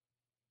Wyatt.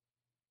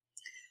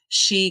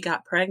 She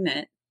got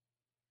pregnant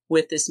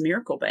with this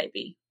miracle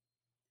baby.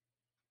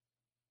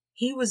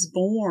 He was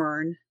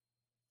born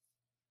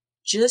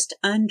just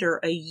under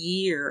a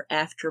year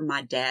after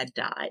my dad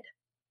died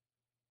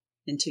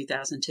in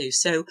 2002.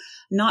 So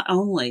not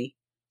only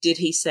did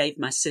he save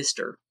my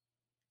sister,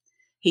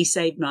 he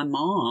saved my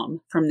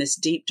mom from this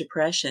deep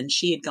depression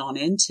she had gone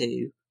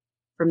into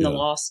from the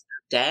loss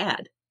of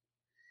dad.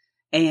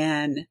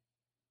 And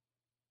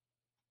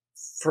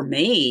for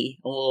me,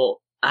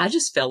 well, I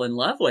just fell in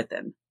love with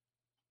him.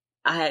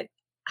 I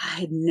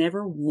had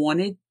never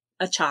wanted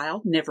a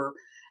child, never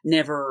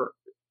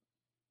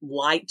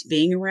liked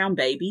being around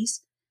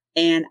babies,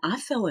 and I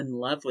fell in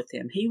love with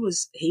him. He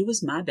was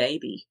my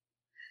baby.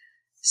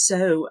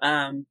 So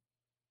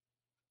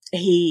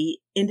he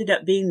ended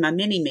up being my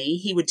mini-me.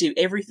 He would do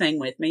everything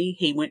with me.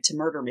 He went to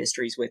murder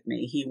mysteries with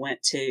me. He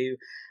went to,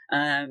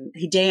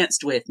 he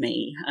danced with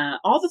me,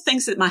 all the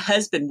things that my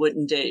husband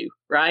wouldn't do,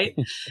 right?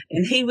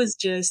 And he was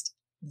just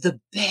the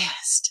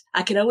best.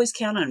 I could always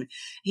count on him.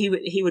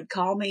 He would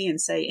call me and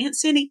say, Aunt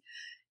Cindy,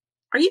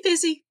 are you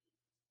busy?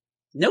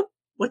 Nope.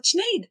 What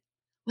you need?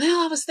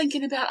 Well, I was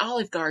thinking about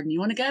Olive Garden. You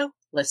want to go?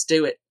 Let's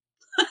do it.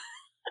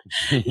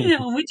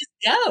 And we just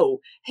go.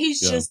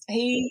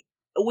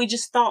 We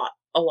just thought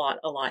a lot.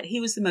 He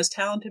was the most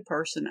talented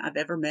person I've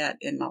ever met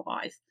in my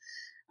life.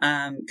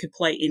 Could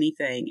play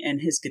anything,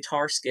 and his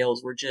guitar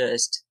skills were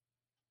just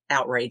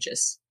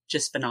outrageous,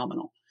 just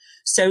phenomenal.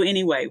 So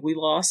anyway, we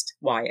lost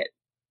Wyatt.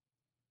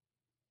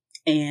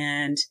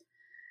 And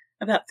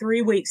about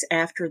 3 weeks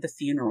after the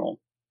funeral,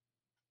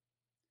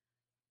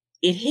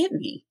 it hit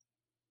me.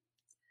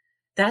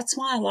 That's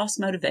why I lost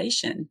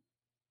motivation.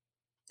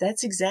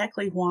 That's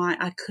exactly why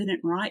I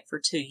couldn't write for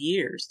 2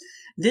 years.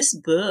 This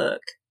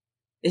book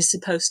is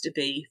supposed to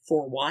be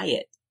for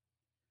Wyatt.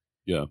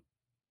 Yeah.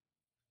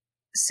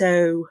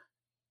 So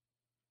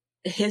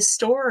his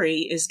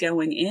story is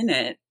going in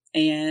it,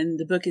 and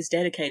the book is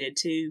dedicated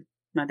to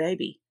my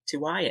baby, to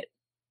Wyatt.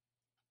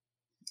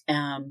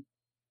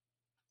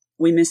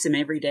 We miss him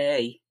every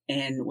day,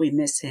 and we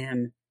miss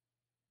him.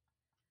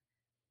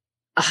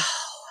 Oh,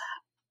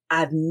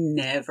 I've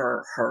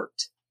never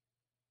hurt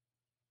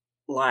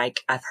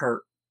like I've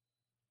hurt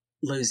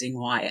losing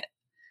Wyatt.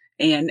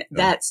 And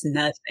that's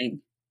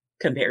nothing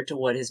compared to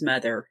what his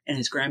mother and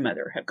his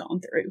grandmother have gone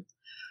through.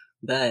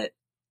 But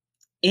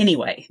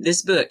anyway,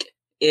 this book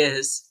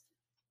is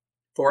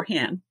for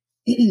him,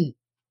 and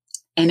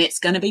it's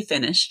going to be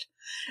finished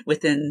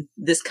within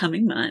this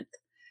coming month.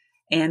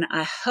 And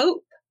I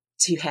hope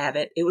to have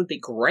it. It would be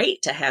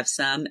great to have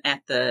some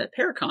at the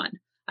Paracon.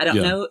 I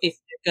don't know if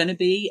they're going to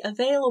be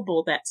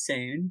available that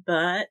soon,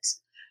 but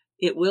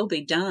it will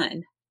be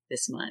done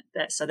this month.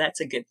 So that's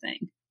a good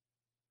thing.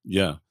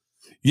 Yeah.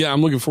 Yeah.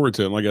 I'm looking forward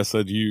to it. Like I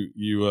said,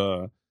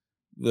 the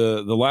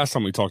last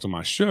time we talked on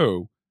my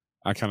show,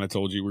 I kind of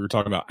told you, we were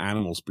talking about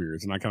animal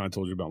spirits, and I kind of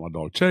told you about my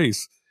dog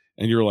Chase,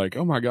 and you're like,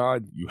 oh my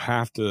God, you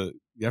have to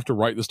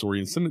write the story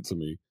and send it to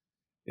me.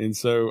 And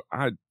so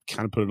I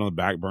kind of put it on the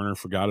back burner,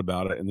 forgot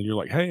about it. And then you're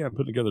like, hey, I'm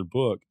putting together a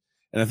book.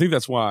 And I think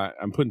that's why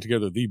I'm putting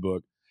together the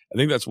book. I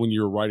think that's when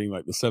you were writing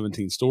like the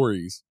 17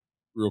 stories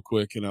real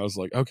quick. And I was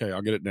like, okay,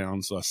 I'll get it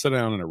down. So I sat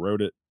down and I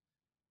wrote it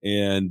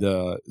and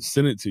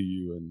sent it to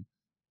you. And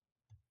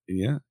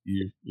yeah,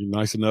 you're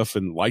nice enough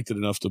and liked it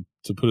enough to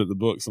put it in the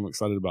book. So I'm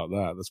excited about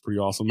that. That's pretty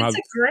awesome.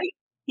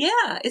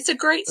 It's a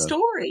great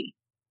story.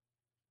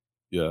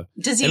 Yeah.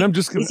 And I'm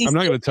not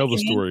going to tell the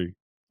story.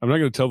 I'm not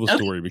going to tell the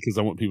story because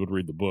I want people to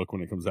read the book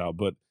when it comes out.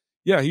 But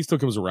yeah, he still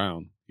comes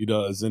around. He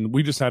does. And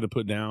we just had to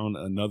put down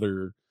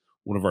another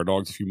one of our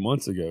dogs a few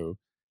months ago,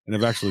 and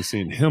I've actually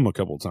seen him a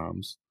couple of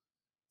times.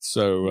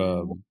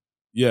 So,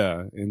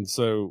 yeah. And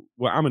so,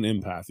 well, I'm an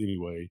empath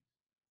anyway,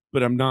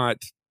 but I'm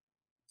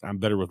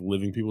better with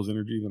living people's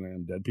energy than I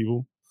am dead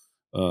people.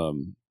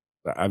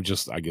 I've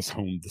just, I guess,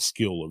 honed the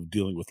skill of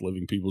dealing with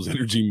living people's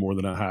energy more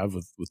than I have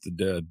with the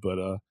dead.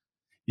 But,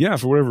 yeah,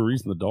 for whatever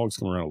reason, the dogs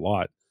come around a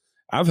lot.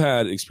 I've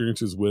had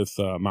experiences with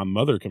my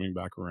mother coming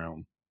back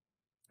around.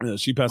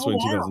 She passed away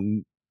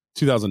in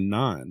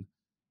 2009.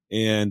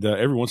 And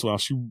every once in a while,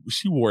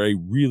 she wore a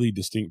really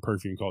distinct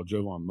perfume called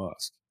Jovan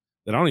Musk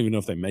that I don't even know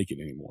if they make it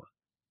anymore.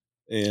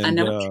 And I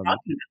know what you're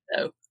talking about,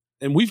 though.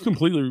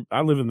 And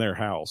I live in their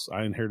house.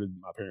 I inherited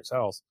my parents'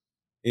 house.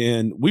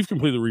 And we've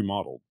completely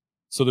remodeled.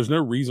 So there's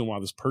no reason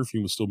why this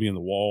perfume would still be in the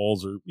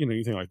walls or,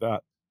 anything like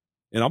that.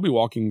 And I'll be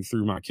walking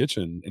through my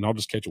kitchen and I'll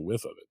just catch a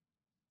whiff of it.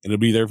 And it'll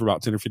be there for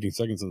about 10 or 15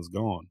 seconds and it's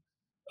gone.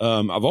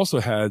 I've also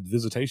had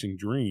visitation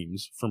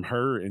dreams from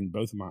her and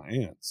both of my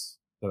aunts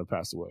that have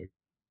passed away.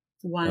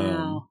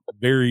 Wow.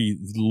 Very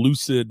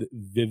lucid,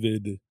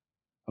 vivid.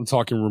 I'm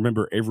talking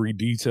remember every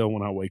detail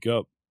when I wake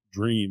up,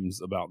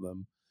 dreams about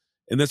them.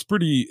 And it's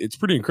pretty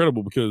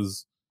incredible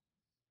because,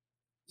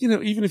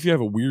 even if you have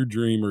a weird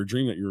dream or a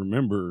dream that you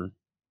remember,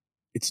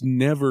 you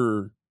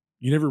never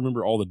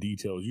remember all the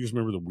details. You just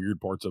remember the weird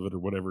parts of it or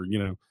whatever,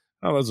 oh,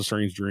 that was a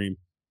strange dream.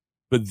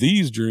 But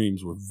these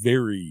dreams were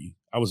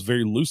I was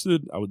very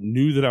lucid. I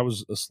knew that I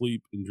was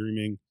asleep and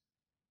dreaming.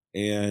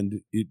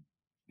 And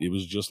it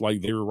was just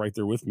like they were right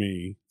there with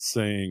me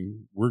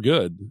saying, we're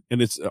good.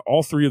 And it's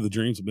all three of the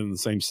dreams have been in the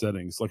same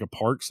setting. It's like a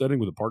park setting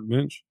with a park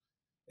bench.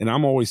 And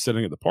I'm always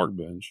sitting at the park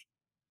bench.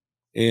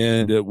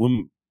 And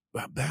when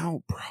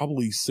about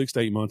probably 6 to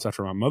 8 months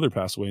after my mother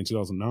passed away in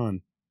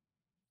 2009,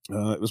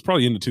 it was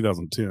probably into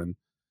 2010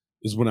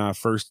 is when I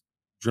first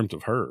dreamt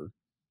of her.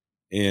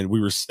 And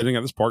we were sitting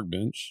at this park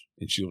bench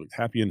and she looked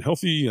happy and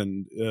healthy.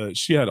 And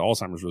she had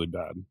Alzheimer's really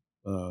bad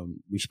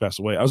when she passed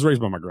away. I was raised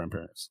by my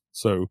grandparents.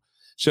 So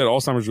she had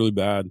Alzheimer's really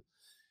bad.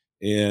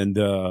 And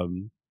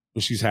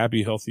but she's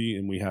happy, healthy.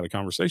 And we had a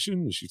conversation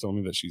and she told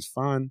me that she's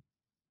fine.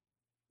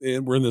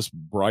 And we're in this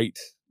bright,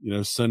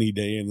 sunny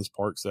day in this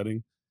park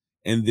setting.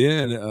 And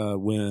then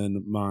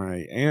when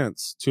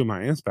two of my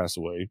aunts passed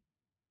away,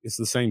 it's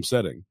the same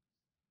setting.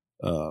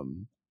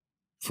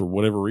 for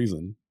whatever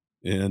reason.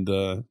 And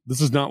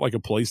this is not like a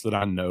place that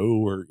I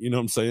know, or, you know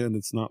what I'm saying?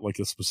 It's not like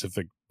a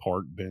specific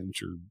park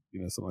bench or,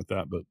 you know, something like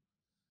that. But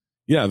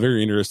yeah,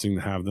 very interesting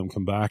to have them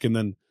come back. And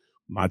then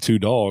my 2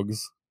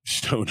 dogs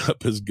showed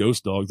up as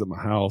ghost dogs at my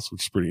house,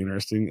 which is pretty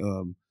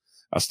interesting.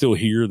 I still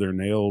hear their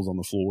nails on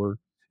the floor.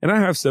 And I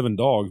have 7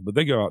 dogs, but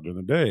they go out during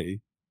the day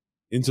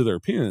into their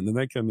pen and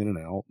they come in and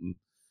out.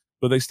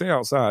 But they stay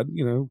outside,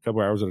 you know, a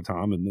couple hours at a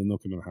time, and then they'll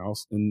come in the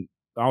house. And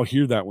I'll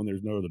hear that when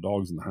there's no other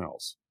dogs in the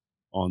house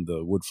on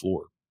the wood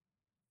floor.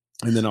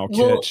 And then I'll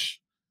catch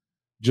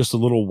just a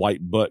little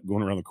white butt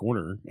going around the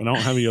corner, and I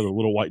don't have any other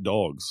little white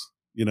dogs,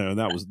 you know,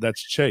 and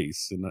that's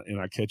Chase.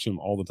 And I catch him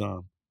all the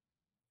time.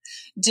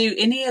 Do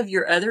any of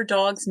your other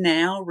dogs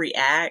now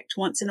react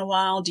once in a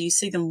while? Do you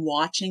see them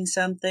watching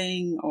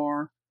something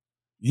or?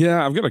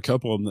 Yeah, I've got a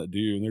couple of them that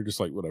do, and they're just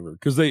like, whatever.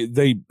 Cause I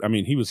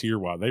mean, he was here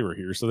while they were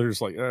here. So they're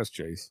just like, that's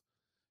Chase.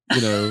 You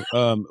know,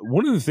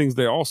 one of the things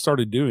they all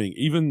started doing,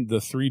 even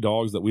the 3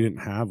 dogs that we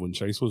didn't have when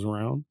Chase was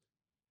around,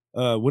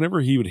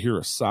 whenever he would hear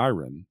a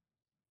siren,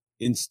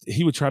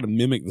 he would try to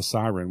mimic the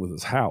siren with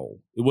his howl.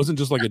 It wasn't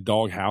just like a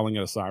dog howling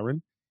at a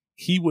siren.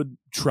 He would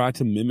try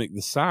to mimic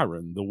the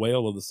siren, the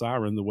wail of the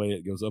siren, the way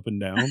it goes up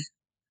and down.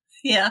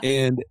 Yeah.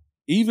 And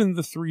even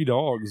the 3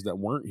 dogs that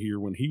weren't here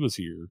when he was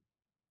here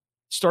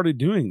started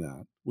doing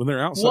that. When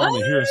they're outside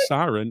and they hear a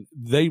siren,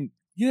 they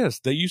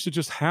used to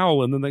just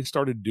howl, and then they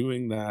started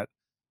doing that,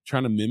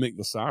 trying to mimic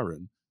the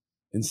siren.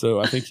 And so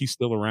I think he's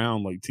still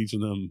around, like teaching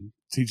them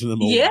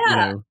old, you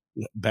know,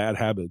 bad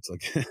habits, I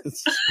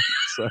guess.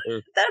 So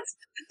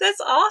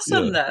that's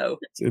awesome though.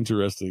 It's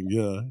interesting.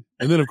 Yeah.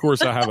 And then of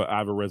course I have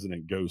a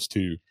resident ghost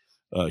too,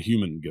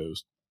 human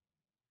ghost.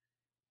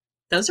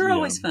 Those are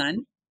always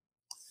fun.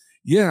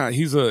 Yeah.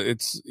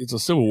 It's a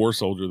Civil War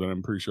soldier that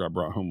I'm pretty sure I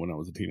brought home when I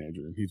was a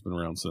teenager, and he's been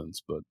around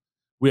since, but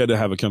we had to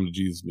have a come to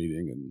Jesus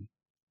meeting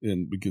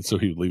and because so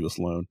he would leave us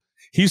alone.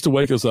 He used to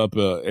wake us up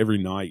every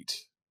night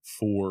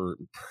for,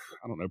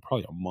 I don't know,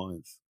 probably a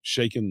month,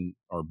 shaking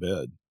our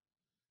bed,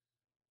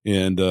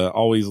 and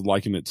always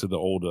liken it to the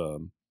old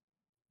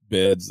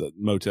beds at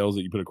motels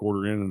that you put a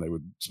quarter in, and they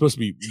would supposed to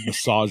be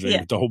massaging,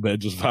 but the whole bed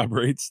just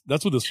vibrates.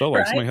 That's what this felt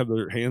like. Somebody had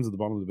their hands at the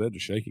bottom of the bed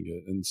just shaking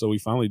it. And so we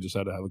finally just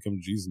had to have a come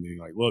to Jesus meeting.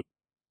 Like, look,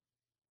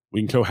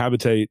 we can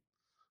cohabitate.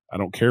 I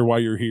don't care why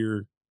you're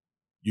here.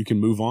 You can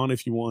move on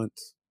if you want,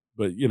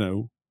 but you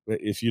know,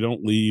 if you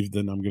don't leave,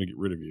 then I'm going to get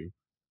rid of you.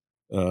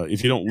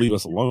 If you don't leave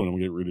us alone, I'm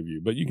going to get rid of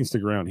you, but you can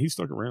stick around. He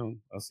stuck around.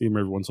 I see him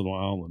every once in a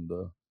while.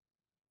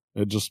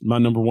 And just my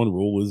number 1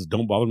 rule is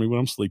don't bother me when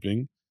I'm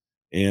sleeping.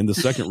 And the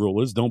second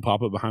rule is don't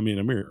pop up behind me in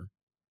a mirror.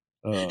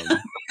 And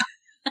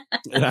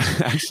I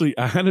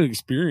had an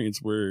experience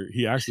where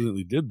he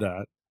accidentally did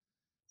that.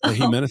 And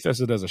he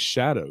manifested as a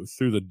shadow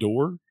through the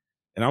door.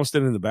 And I was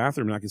standing in the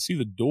bathroom, and I could see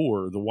the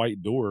door, the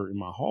white door in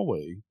my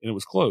hallway, and it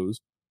was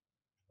closed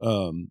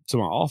to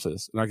my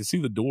office. And I could see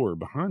the door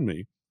behind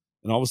me.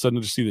 And all of a sudden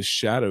I just see this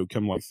shadow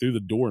come like through the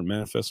door and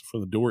manifest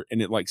from the door.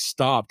 And it like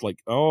stopped, like,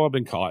 oh, I've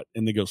been caught.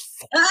 And then goes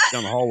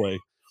down the hallway.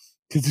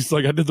 Cause it's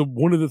like, I did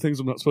one of the things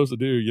I'm not supposed to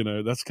do. You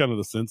know, that's kind of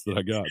the sense that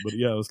I got, but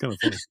yeah, it was kind of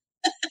funny.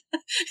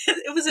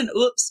 It was an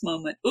oops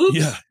moment. Oops.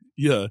 Yeah.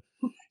 Yeah.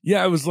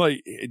 Yeah. It was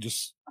like, it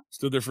just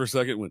stood there for a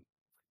second, went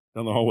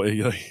down the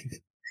hallway.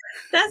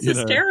 That's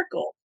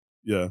hysterical.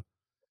 Know. Yeah.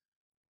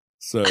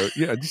 So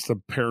yeah, just a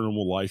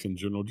paranormal life in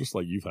general, just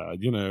like you've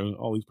had, you know,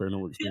 all these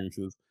paranormal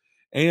experiences.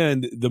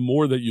 And the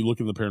more that you look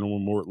in the paranormal,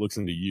 the more it looks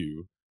into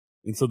you.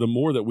 And so the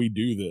more that we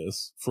do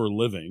this for a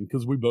living,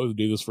 because we both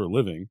do this for a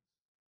living,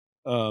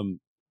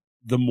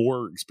 the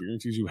more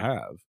experiences you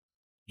have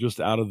just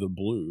out of the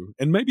blue.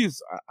 And maybe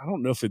I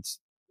don't know if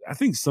I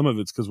think some of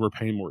it's because we're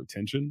paying more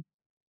attention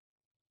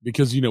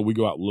because, you know, we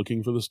go out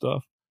looking for the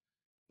stuff.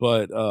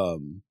 But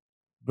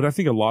I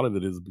think a lot of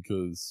it is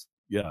because,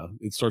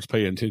 it starts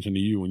paying attention to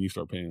you when you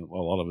start paying a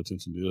lot of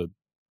attention to it.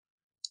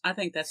 I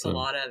think that's a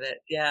lot of it.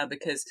 Yeah,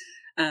 because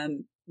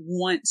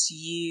once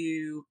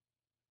you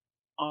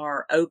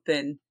are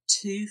open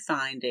to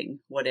finding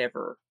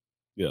whatever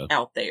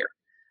out there,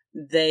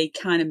 they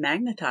kind of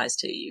magnetize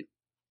to you.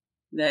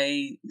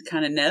 They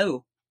kind of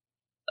know,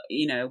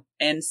 you know,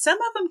 and some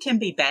of them can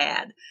be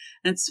bad.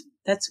 That's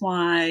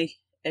why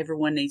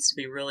everyone needs to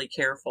be really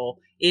careful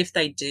if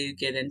they do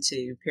get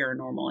into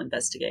paranormal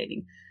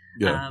investigating.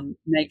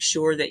 Make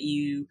sure that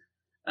you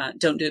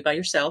don't do it by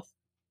yourself.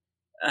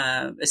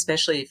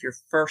 Especially if you're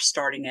first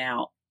starting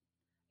out,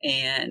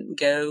 and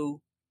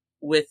go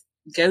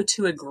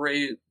to a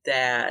group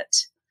that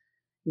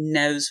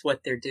knows what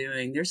they're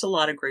doing. There's a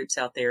lot of groups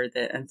out there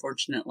that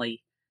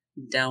unfortunately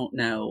don't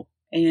know.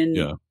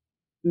 And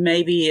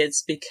maybe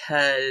it's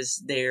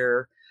because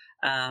they're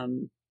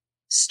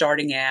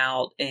starting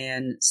out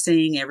and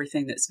seeing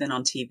everything that's been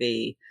on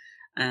TV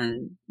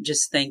and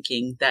just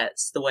thinking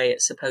that's the way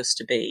it's supposed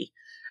to be.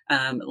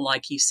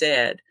 Like you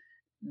said,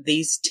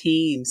 these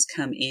teams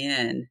come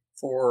in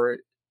for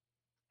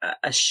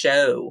a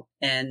show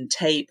and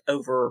tape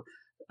over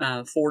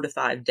 4 to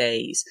 5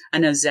 days. I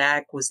know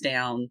Zach was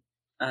down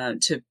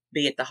to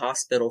be at the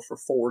hospital for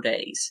 4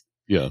 days.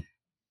 Yeah.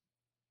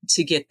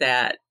 To get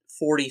that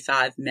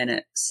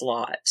 45-minute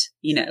slot,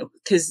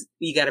 because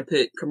you got to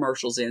put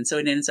commercials in. So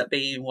it ends up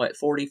being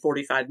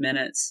 45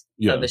 minutes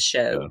of a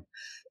show.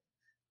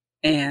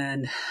 Yeah.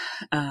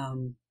 And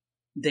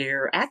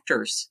they're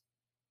actors.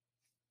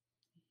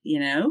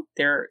 They're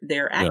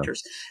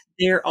actors.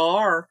 Yeah. There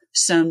are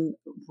some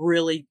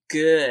really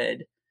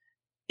good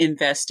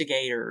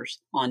investigators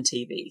on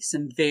TV,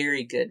 some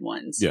very good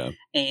ones. Yeah.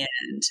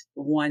 And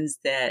ones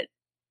that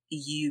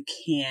you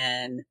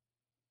can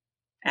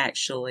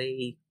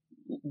actually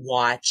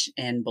watch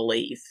and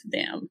believe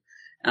them.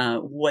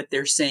 What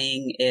they're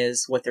seeing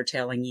is what they're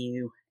telling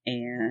you,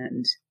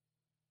 and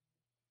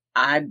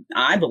I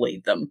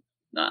believe them.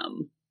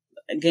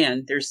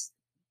 Again, there's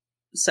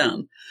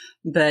some,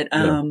 but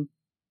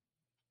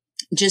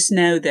just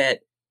know that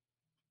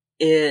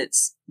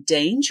it's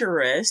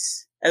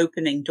dangerous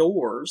opening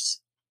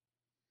doors,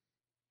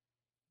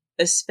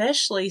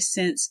 especially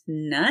since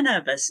none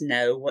of us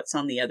know what's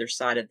on the other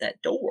side of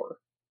that door.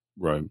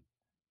 Right.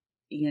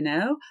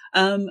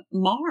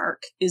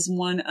 Mark is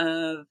one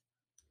of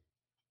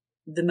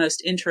the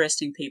most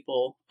interesting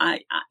people.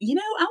 I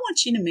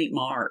want you to meet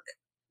Mark.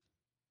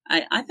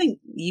 I think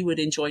you would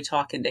enjoy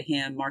talking to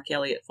him, Mark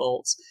Elliott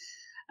Foltz.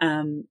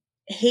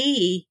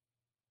 He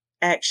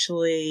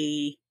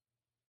actually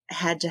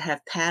had to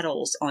have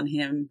paddles on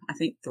him, I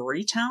think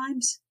 3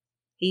 times.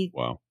 They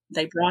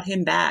brought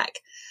him back.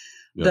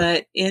 Yeah.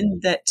 But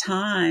in that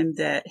time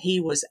that he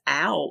was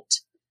out,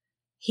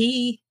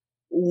 he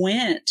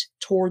went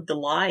toward the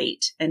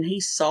light and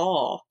he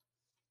saw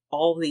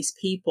all these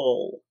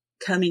people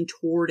coming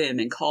toward him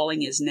and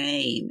calling his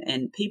name,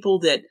 and people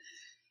that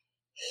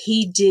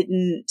he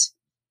didn't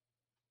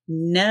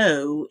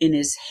know in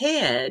his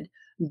head,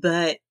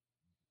 but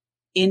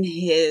in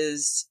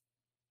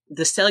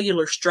the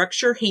cellular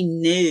structure, he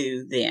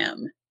knew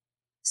them.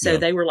 So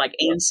they were like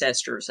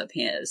ancestors of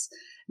his,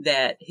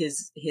 that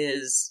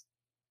his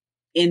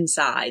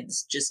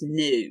insides just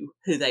knew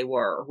who they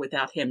were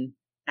without him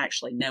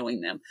actually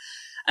knowing them.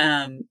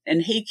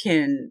 And he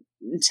can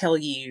tell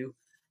you,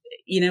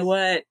 you know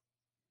what?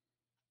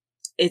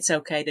 It's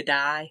okay to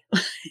die.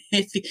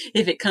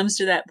 if it comes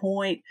to that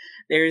point,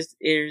 it's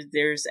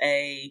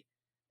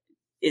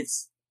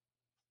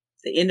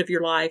the end of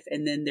your life,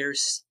 and then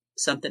there's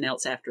something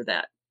else after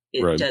that.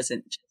 It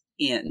doesn't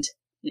end.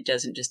 It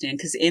doesn't just end,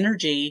 because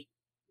energy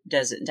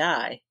doesn't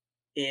die.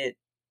 It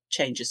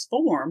changes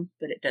form,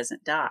 but it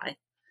doesn't die.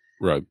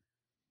 Right.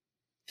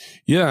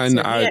 Yeah, and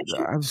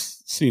I've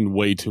seen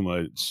way too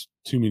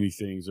many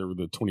things over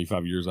the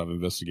 25 years I've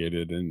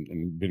investigated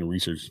and been a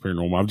researcher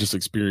paranormal. I've just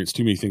experienced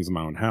too many things in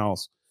my own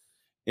house.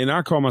 And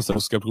I call myself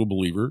a skeptical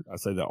believer. I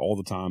say that all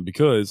the time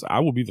because I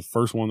will be the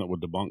first one that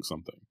would debunk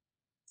something.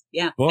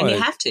 Yeah, and you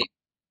have to.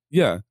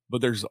 Yeah,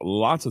 but there's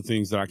lots of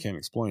things that I can't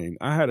explain.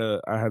 I had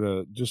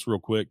a just real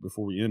quick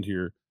before we end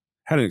here,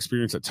 had an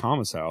experience at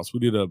Thomas House.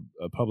 We did a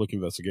public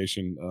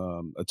investigation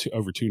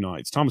over 2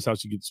 nights. Thomas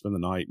House, you get to spend the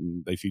night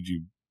and they feed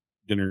you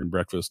dinner and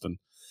breakfast.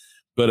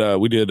 But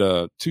we did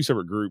 2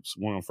 separate groups,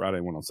 one on Friday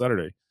and one on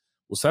Saturday.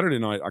 Well, Saturday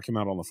night, I came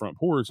out on the front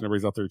porch and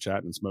everybody's out there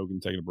chatting and smoking,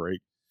 taking a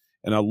break.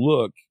 And I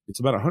look, it's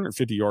about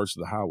 150 yards to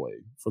the highway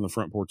from the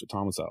front porch at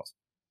Thomas House.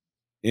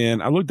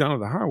 And I look down at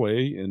the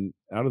highway, and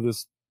out of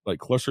this like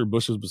cluster of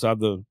bushes beside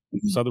the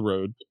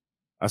road,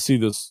 I see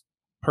this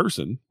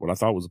person, what I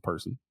thought was a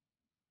person,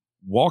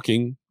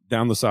 walking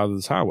down the side of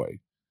this highway.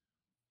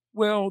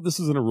 Well, this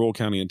is in a rural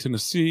county in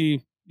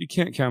Tennessee. You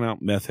can't count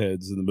out meth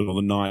heads in the middle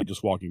of the night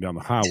just walking down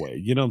the highway.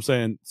 You know what I'm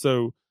saying?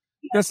 So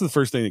that's the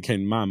first thing that came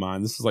to my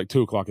mind. This is like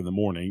 2:00 in the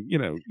morning.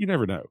 You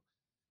never know.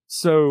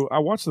 So I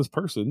watched this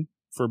person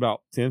for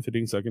about 10,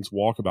 15 seconds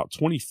walk about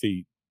 20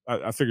 feet.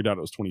 I figured out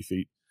it was 20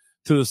 feet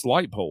to this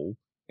light pole,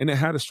 and it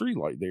had a street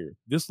light there.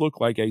 This looked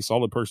like a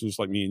solid person just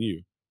like me and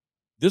you.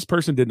 This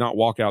person did not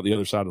walk out the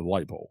other side of the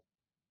light pole.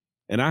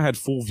 And I had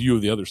full view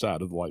of the other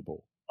side of the light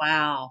pole.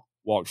 Wow.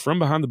 Walked from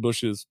behind the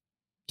bushes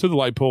to the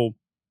light pole,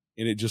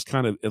 and it just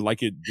kind of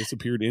it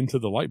disappeared into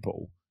the light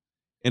pole.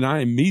 And I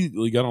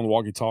immediately got on the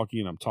walkie-talkie,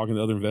 and I'm talking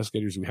to other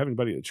investigators. Do we have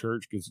anybody at the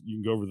church? Because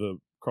you can go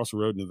across the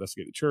road and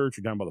investigate the church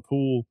or down by the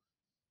pool.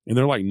 And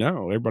they're like,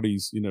 no,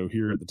 everybody's,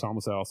 here at the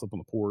Thomas House up on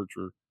the porch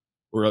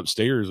or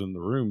upstairs in the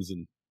rooms.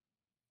 And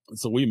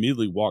so we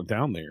immediately walked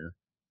down there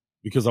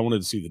because I wanted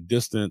to see the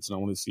distance, and I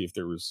wanted to see if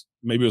there was,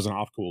 maybe it was an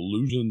optical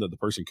illusion that the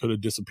person could have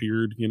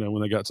disappeared,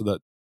 when they got to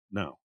that.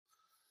 No.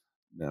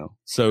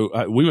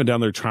 So we went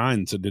down there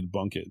trying to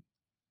debunk it,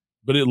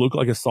 but it looked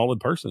like a solid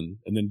person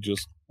and then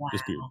just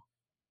disappeared.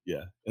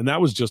 Yeah. And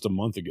that was just a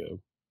month ago.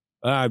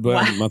 A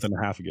month and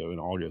a half ago in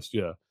August.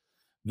 Yeah.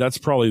 That's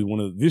probably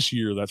this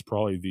year. That's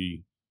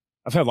probably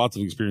I've had lots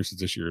of experiences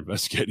this year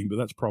investigating, but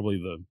that's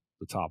probably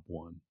the top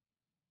one.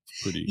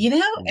 Pretty,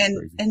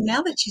 and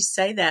now that you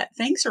say that,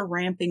 things are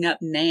ramping up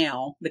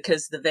now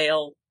because the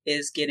veil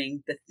is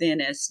getting the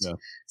thinnest. Yeah.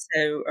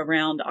 So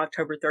around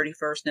October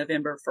 31st,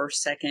 November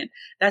 1st, 2nd,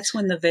 that's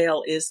when the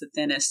veil is the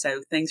thinnest.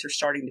 So things are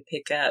starting to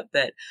pick up.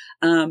 But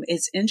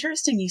it's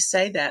interesting you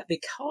say that,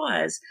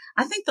 because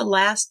I think the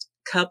last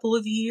couple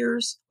of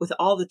years with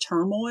all the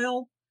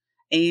turmoil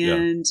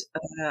and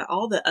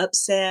all the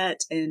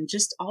upset and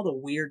just all the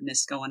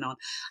weirdness going on.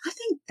 I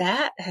think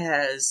that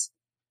has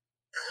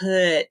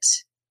put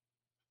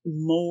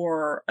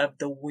more of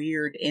the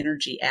weird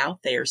energy out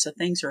there, so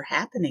things are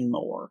happening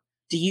more.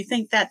 Do you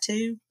think that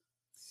too?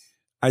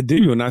 I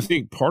do, and I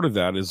think part of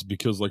that is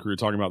because, like we were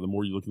talking about, the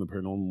more you look in the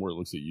paranormal, the more it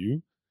looks at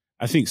you.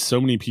 I think so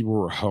many people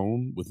were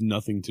home with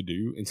nothing to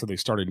do, and so they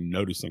started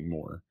noticing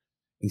more.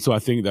 And so I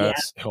think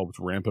that's helped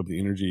ramp up the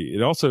energy.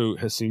 It also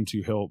has seemed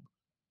to help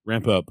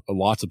ramp up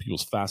lots of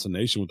people's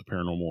fascination with the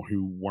paranormal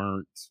who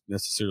weren't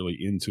necessarily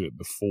into it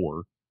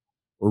before,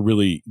 or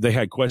really they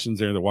had questions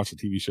there. They watched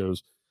the TV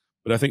shows.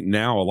 But I think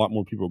now a lot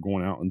more people are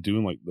going out and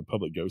doing like the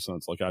public ghost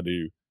hunts like I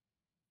do,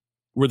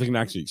 where they can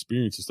actually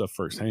experience the stuff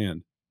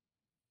firsthand.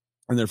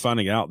 And they're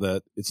finding out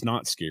that it's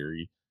not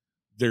scary.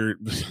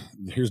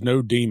 There's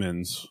no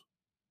demons.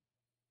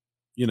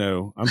 You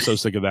know, I'm so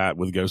sick of that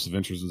with Ghost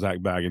Adventures with Zach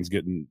Baggins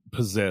getting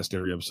possessed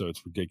every episode.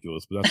 It's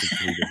ridiculous, but that's a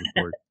completely different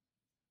story.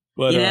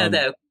 But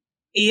though,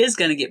 he is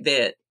going to get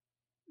bit.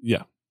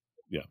 Yeah.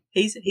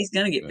 He's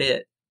going to get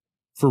bit.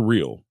 For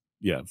real.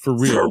 Yeah, for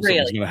real. For real.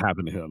 Something's going to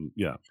happen to him.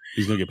 Yeah,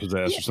 he's going to get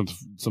possessed or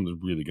something's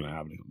really going to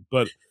happen to him.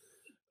 But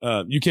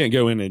you can't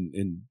go in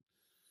and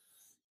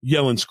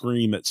yell and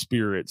scream at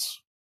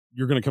spirits.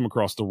 You're going to come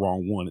across the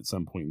wrong one at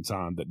some point in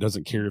time that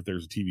doesn't care if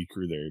there's a TV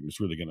crew there and it's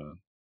really going to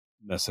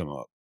mess him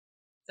up.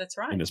 That's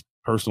right. In his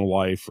personal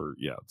life, or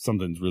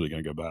something's really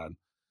going to go bad.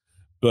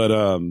 But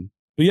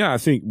yeah, I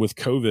think with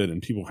COVID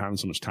and people having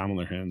so much time on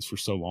their hands for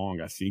so long,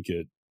 I think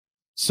it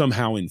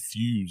somehow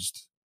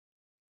infused,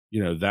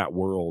 that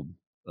world,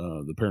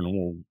 the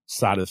paranormal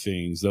side of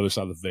things, the other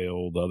side of the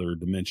veil, the other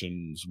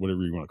dimensions,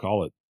 whatever you want to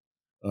call it,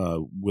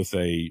 with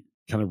a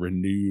kind of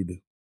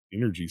renewed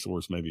energy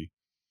source, maybe.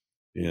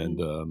 And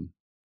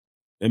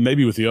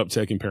maybe with the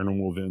uptick in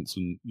paranormal events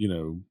and,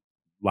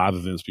 live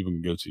events people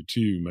can go to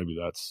too, maybe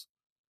that's,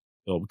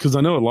 because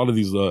I know a lot of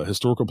these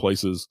historical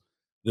places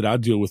that I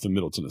deal with in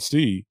Middle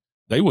Tennessee,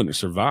 they wouldn't have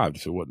survived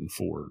if it wasn't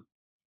for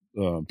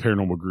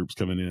paranormal groups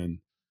coming in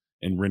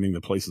and renting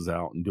the places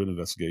out and doing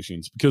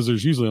investigations, because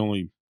there's usually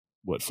only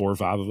 4 or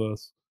 5 of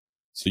us,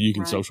 so you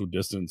can social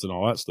distance and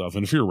all that stuff.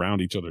 And if you're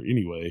around each other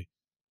anyway,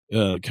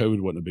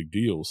 COVID wasn't a big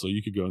deal, so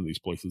you could go into these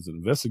places and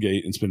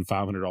investigate and spend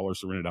 $500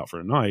 to rent it out for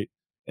a night,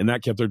 and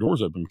that kept their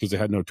doors open because they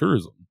had no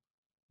tourism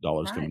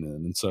dollars coming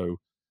in. And so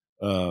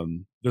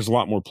there's a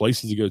lot more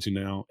places to go to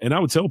now. And I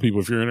would tell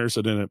people, if you're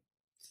interested in it,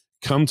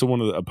 come to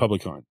one of a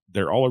public hunt.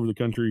 They're all over the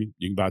country.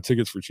 You can buy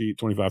tickets for cheap,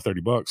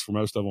 $25-$30 for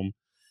most of them,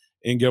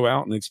 and go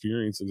out and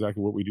experience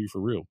exactly what we do for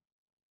real.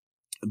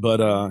 But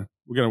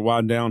we're going to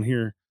wind down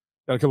here.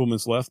 Got a couple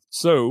minutes left.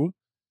 So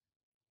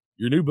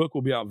your new book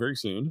will be out very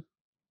soon.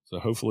 So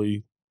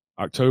hopefully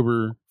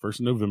October, 1st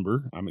of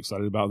November. I'm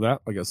excited about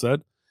that, like I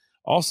said.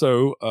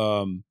 Also,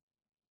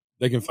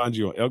 they can find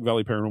you on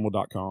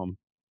elkvalleyparanormal.com,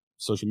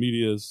 social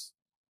medias,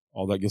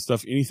 all that good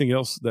stuff. Anything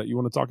else that you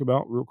want to talk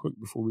about real quick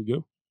before we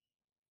go?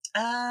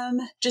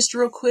 Just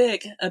real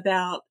quick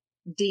about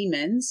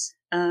demons.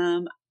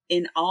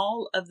 In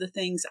all of the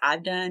things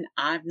I've done,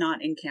 I've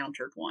not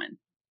encountered one.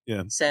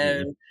 Yeah.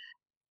 So,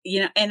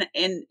 and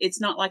it's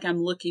not like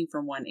I'm looking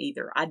for one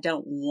either. I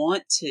don't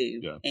want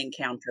to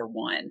encounter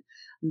one,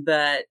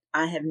 but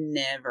I've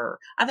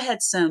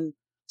had some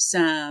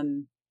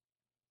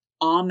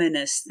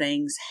ominous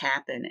things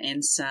happen,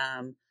 and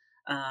some,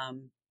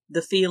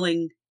 the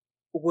feeling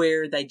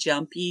where they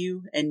jump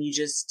you and you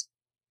just,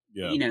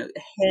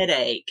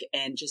 headache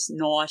and just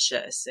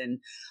nauseous and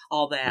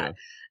all that.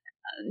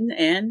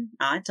 And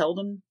I told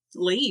them to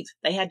leave.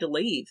 They had to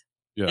leave.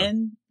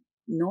 And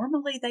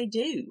normally they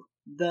do,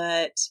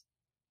 but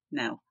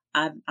no,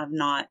 I've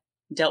not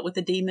dealt with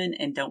a demon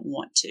and don't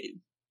want to.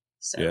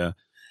 So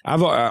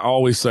I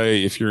always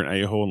say, if you're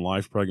an a-hole in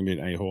life, probably gonna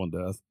be an a-hole in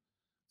death.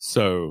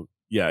 So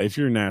if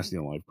you're nasty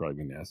in life,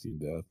 probably be nasty in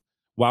death.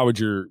 Why would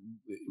your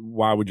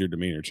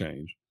demeanor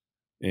change?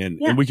 And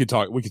we could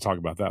talk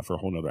about that for a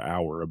whole nother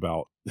hour,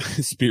 about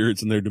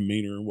spirits and their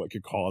demeanor and what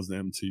could cause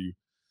them to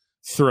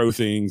throw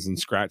things and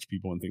scratch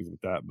people and things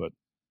like that. But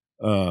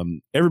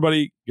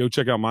everybody go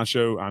check out my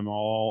show. I'm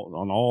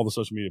on all the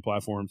social media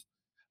platforms.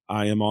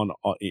 I am on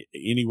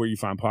anywhere you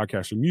find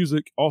podcasts or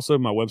music. Also,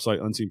 my website,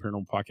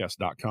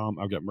 unseenparanormalpodcast.com.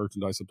 I've got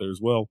merchandise up there as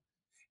well.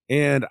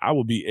 And I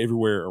will be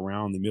everywhere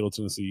around the Middle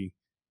Tennessee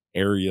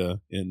area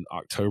in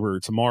October.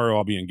 Tomorrow,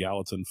 I'll be in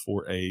Gallatin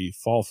for a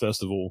fall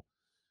festival.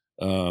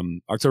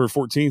 October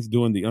 14th,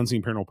 doing the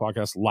Unseen Paranormal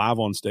Podcast live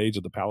on stage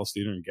at the Palace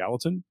Theater in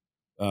Gallatin.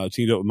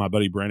 Teamed up with my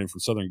buddy Brandon from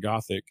Southern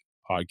Gothic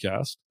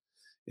Podcast.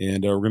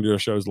 And we're going to do our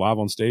shows live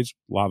on stage,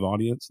 live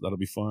audience. That'll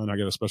be fun. I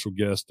got a special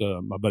guest,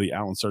 my buddy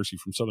Alan Searcy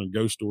from Southern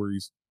Ghost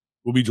Stories,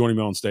 will be joining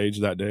me on stage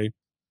that day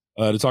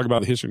to talk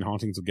about the history and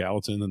hauntings of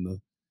Gallatin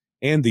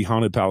and the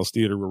Haunted Palace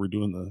Theater, where we're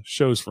doing the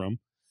shows from.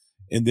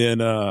 And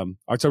then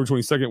October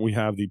 22nd, we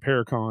have the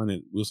Paracon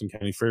at Wilson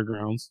County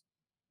Fairgrounds.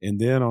 And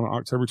then on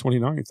October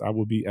 29th, I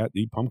will be at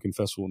the Pumpkin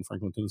Festival in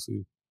Franklin,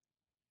 Tennessee.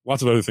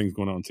 Lots of other things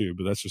going on too,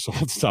 but that's just off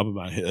the top of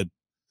my head.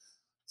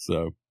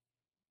 So,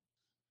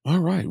 all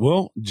right.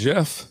 Well,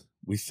 Jeff,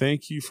 we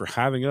thank you for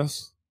having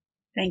us.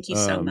 Thank you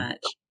so much.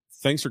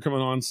 Thanks for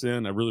coming on,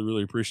 Cyn. I really,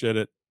 really appreciate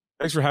it.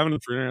 Thanks for having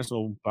us for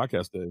International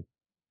Podcast Day.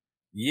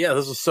 Yeah,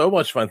 this was so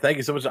much fun. Thank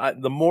you so much.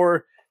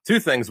 Two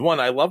things. One,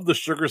 I love the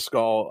sugar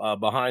skull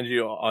behind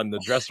you on the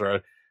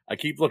dresser. I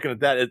keep looking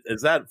at that.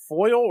 Is that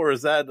foil or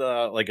is that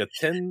like a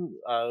tin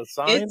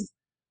sign?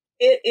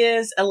 It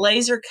is a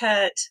laser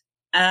cut,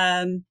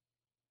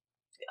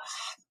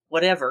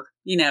 whatever,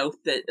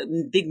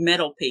 the big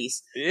metal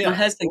piece. Yeah. My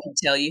husband can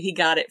tell you. He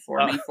got it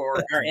for me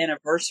for our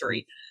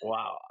anniversary.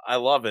 Wow. I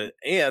love it.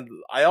 And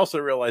I also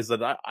realized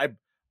that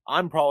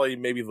I'm probably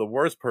maybe the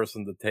worst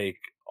person to take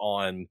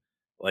on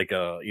like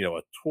a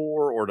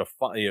tour or to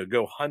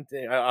go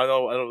hunting. I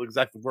don't know the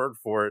exact word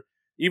for it.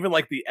 Even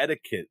like the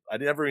etiquette, I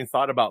never even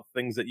thought about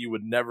things that you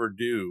would never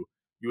do.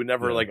 You would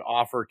never like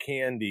offer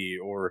candy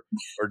or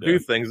do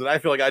things, and I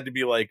feel like I had to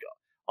be like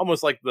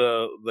almost like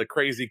the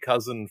crazy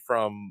cousin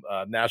from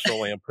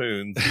National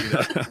Lampoons.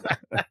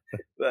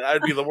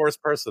 I'd be the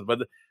worst person. But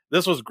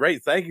this was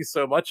great. Thank you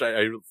so much.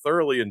 I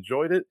thoroughly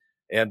enjoyed it.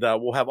 And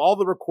we'll have all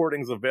the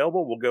recordings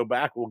available. We'll go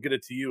back. We'll get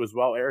it to you as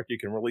well, Eric. You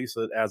can release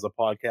it as a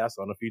podcast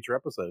on a future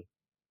episode.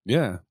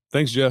 Yeah.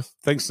 Thanks, Jeff.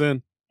 Thanks,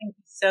 Cyn. Thank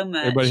you so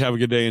much. Everybody have a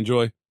good day.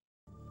 Enjoy.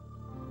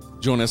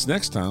 Join us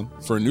next time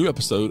for a new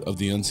episode of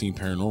The Unseen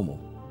Paranormal.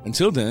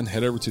 Until then,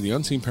 head over to the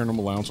Unseen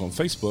Paranormal Lounge on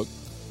Facebook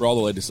for all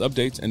the latest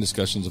updates and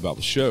discussions about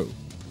the show.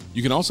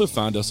 You can also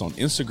find us on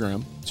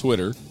Instagram,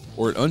 Twitter,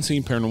 or at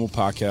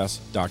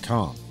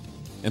unseenparanormalpodcast.com.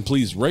 And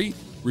please rate,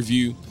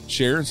 review,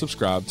 share, and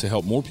subscribe to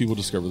help more people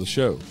discover the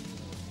show.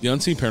 The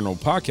Unseen Paranormal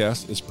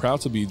Podcast is proud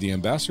to be the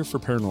ambassador for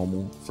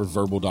paranormal for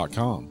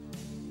Verbal.com.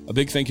 A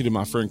big thank you to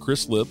my friend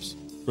Chris Lips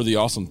for the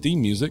awesome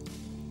theme music.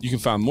 You can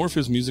find more of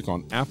his music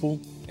on Apple,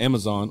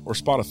 Amazon, or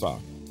Spotify.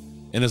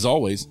 And as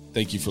always,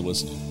 thank you for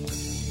listening.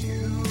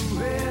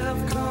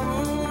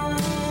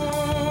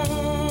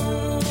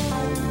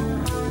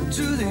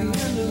 To the end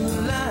of the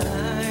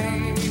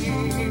line.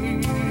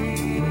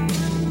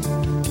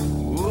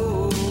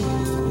 Whoa.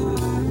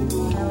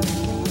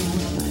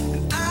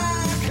 And I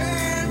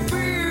can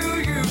feel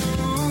you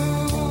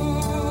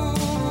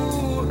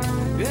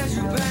as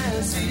you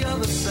pass the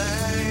other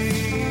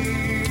side.